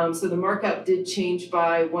 so the markup did change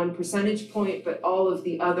by 1 percentage point, but all of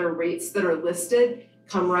the other rates that are listed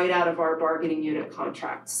come right out of our bargaining unit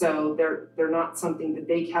contract. So they're not something that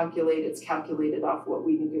they calculate, it's calculated off what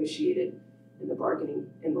we negotiated in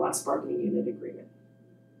the last bargaining unit agreement.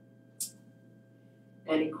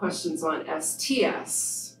 Any questions on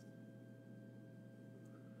STS?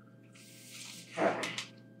 Okay.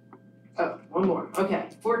 Oh, one more. Okay,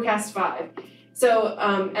 forecast 5. So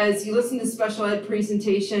as you listen to special ed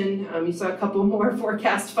presentation, you saw a couple more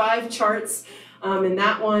forecast 5 charts. In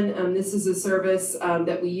that one, this is a service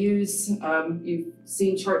that we use. You've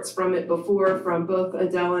seen charts from it before from both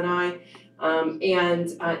Adele and I.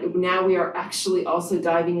 Now we are actually also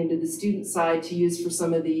diving into the student side to use for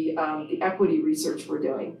some of the equity research we're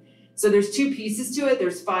doing. So there's 2 pieces to it.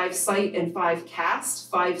 There's 5 site and 5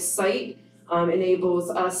 cast. 5 site enables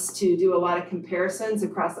us to do a lot of comparisons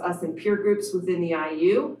across us and peer groups within the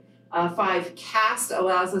IU. 5 cast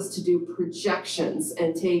allows us to do projections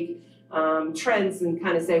and take trends and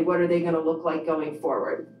kind of say, what are they going to look like going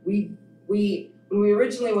forward? When we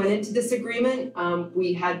originally went into this agreement,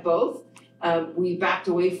 we had both. We backed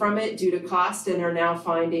away from it due to cost and are now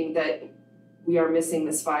finding that we are missing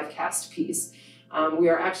this 5 cast piece. We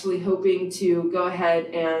are actually hoping to go ahead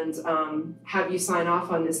and have you sign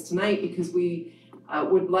off on this tonight because we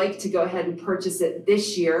would like to go ahead and purchase it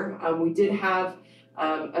this year. We did have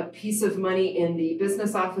a piece of money in the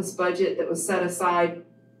business office budget that was set aside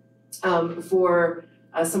for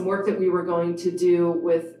some work that we were going to do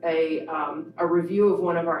with a review of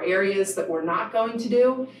one of our areas that we're not going to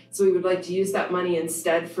do. So we would like to use that money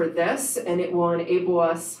instead for this, and it will enable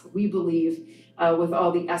us, we believe, with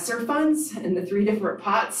all the ESSER funds and the 3 different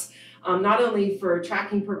pots, not only for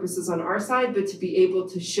tracking purposes on our side, but to be able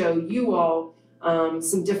to show you all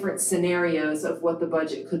some different scenarios of what the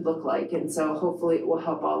budget could look like. And so hopefully it will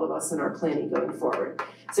help all of us in our planning going forward.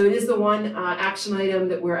 So it is the one action item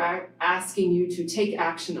that we're asking you to take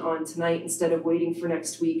action on tonight instead of waiting for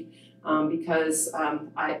next week, because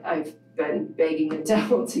I've been begging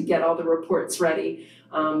Adele to get all the reports ready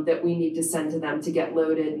that we need to send to them to get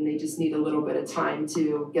loaded, and they just need a little bit of time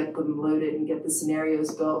to get them loaded and get the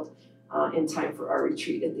scenarios built in time for our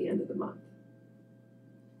retreat at the end of the month.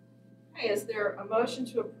 Okay, is there a motion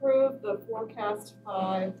to approve the Forecast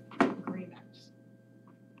 5 agreement?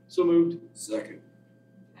 So moved. Second.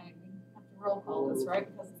 Okay, we have to roll call this, right,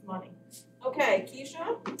 because it's money. Okay,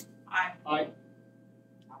 Keisha? Aye. Aye.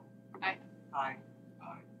 Aye. Aye.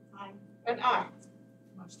 And aye.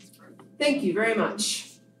 Motion's approved. Thank you very much.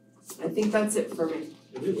 I think that's it for me.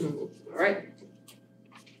 All right.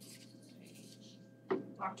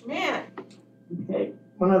 Dr. Mann? Okay,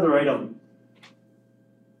 one other item.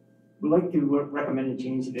 We'd like to recommend a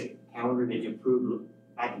change to the calendar that you approved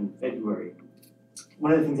back in February.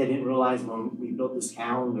 One of the things I didn't realize when we built this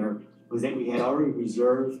calendar was that we had already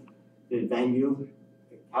reserved the venue,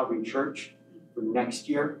 the Calvary Church, for next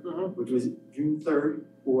year, which was June 3rd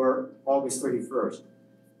or August 31st.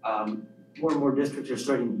 More and more districts are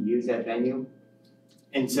starting to use that venue.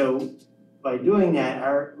 And so by doing that,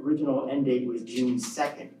 our original end date was June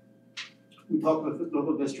 2nd. We talked with the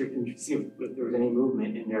local district and see if there was any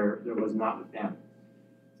movement, and there was not with them.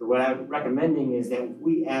 So what I'm recommending is that if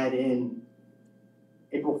we add in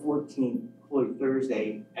April 14th, Holy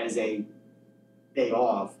Thursday, as a day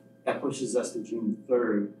off, that pushes us to June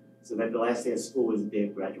 3rd, so that the last day of school is the day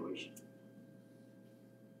of graduation.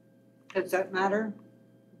 Does that matter?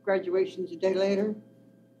 Graduation's a day later?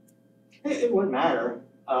 It wouldn't matter.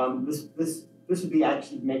 This would be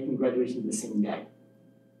actually making graduation the same day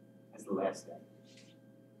as the last day.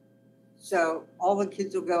 So all the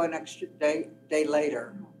kids will go an extra day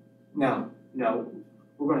later? No,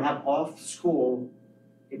 we're gonna have off school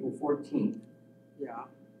April 14th, Yeah.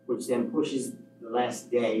 which then pushes the last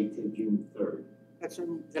day to June 3rd. That's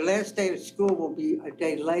the last day of school will be a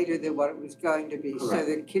day later than what it was going to be, so Correct.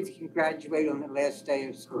 that kids can graduate on the last day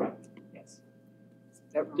of school. Correct, yes.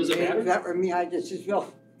 Does it matter? That for me, I just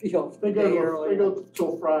feel They the day earlier. go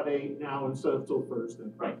till Friday now instead of till Thursday.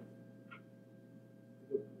 Right.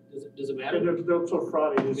 Does it And matter? they'll go till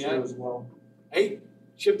Friday this year Yeah. as well. Hey,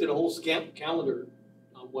 shifted a whole calendar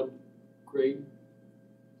on what grade.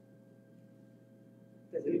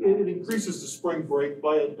 It increases the spring break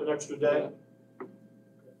by an extra day.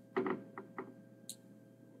 And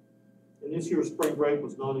this year's spring break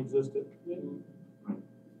was non-existent.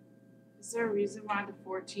 Is there a reason why the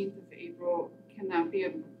 14th of April cannot be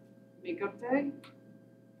a makeup day?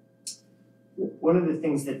 One of the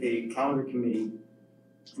things that the calendar committee,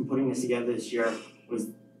 in putting this together this year, was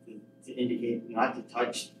to indicate not to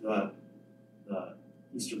touch the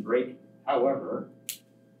Easter break. However,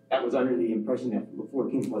 that was under the impression that the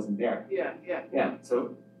 14th wasn't there. Yeah. Yeah,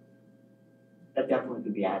 so that definitely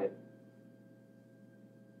could be added.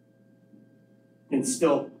 And it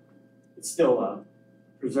still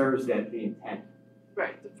preserves the intent.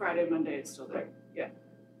 Right, the Friday, Monday is still there. Yeah.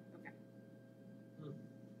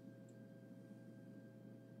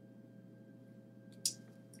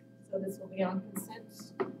 So this will be on consent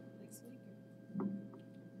next week?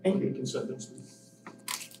 Thank you. Consent next week.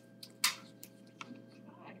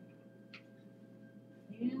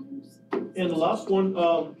 And the last one,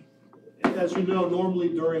 as you know, normally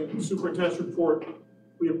during the superintendent's report,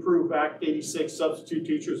 we approve Act 86 substitute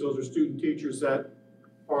teachers. Those are student teachers that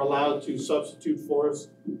are allowed to substitute for us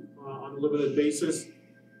on a limited basis.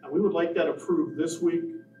 And we would like that approved this week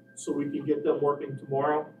so we can get them working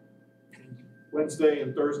tomorrow, Wednesday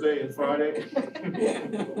and Thursday and Friday,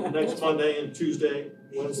 next Monday and Tuesday,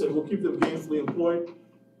 Wednesday. We'll keep them gainfully employed.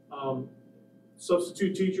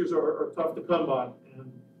 Substitute teachers are tough to come by,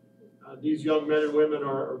 and these young men and women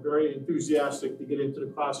are very enthusiastic to get into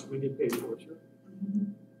the classroom and get paid for it.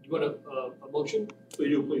 You want a motion? So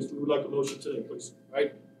you, please, we would like a motion today, please.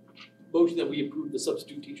 Motion that we approve the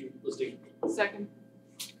substitute teacher listing. Second.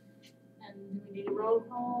 And do we need a roll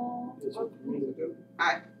call?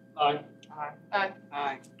 Aye. Aye. Aye.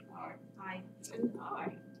 Aye. And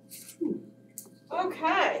aye.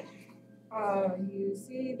 Okay. You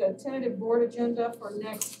see the tentative board agenda for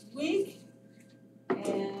next week. And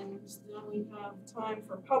then we have time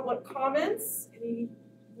for public comments. Any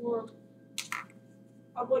more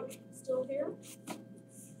public still here?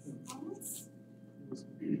 Comments?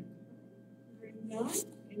 Hearing none.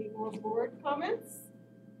 Any more board comments?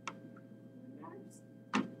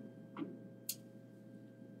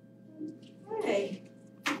 Okay.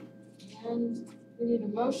 And we need a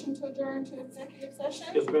motion to adjourn to executive session.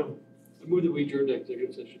 Yes, ma'am. I move that we adjourn to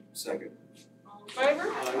executive session. Second. All in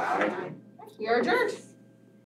favor? Aye. We are adjourned.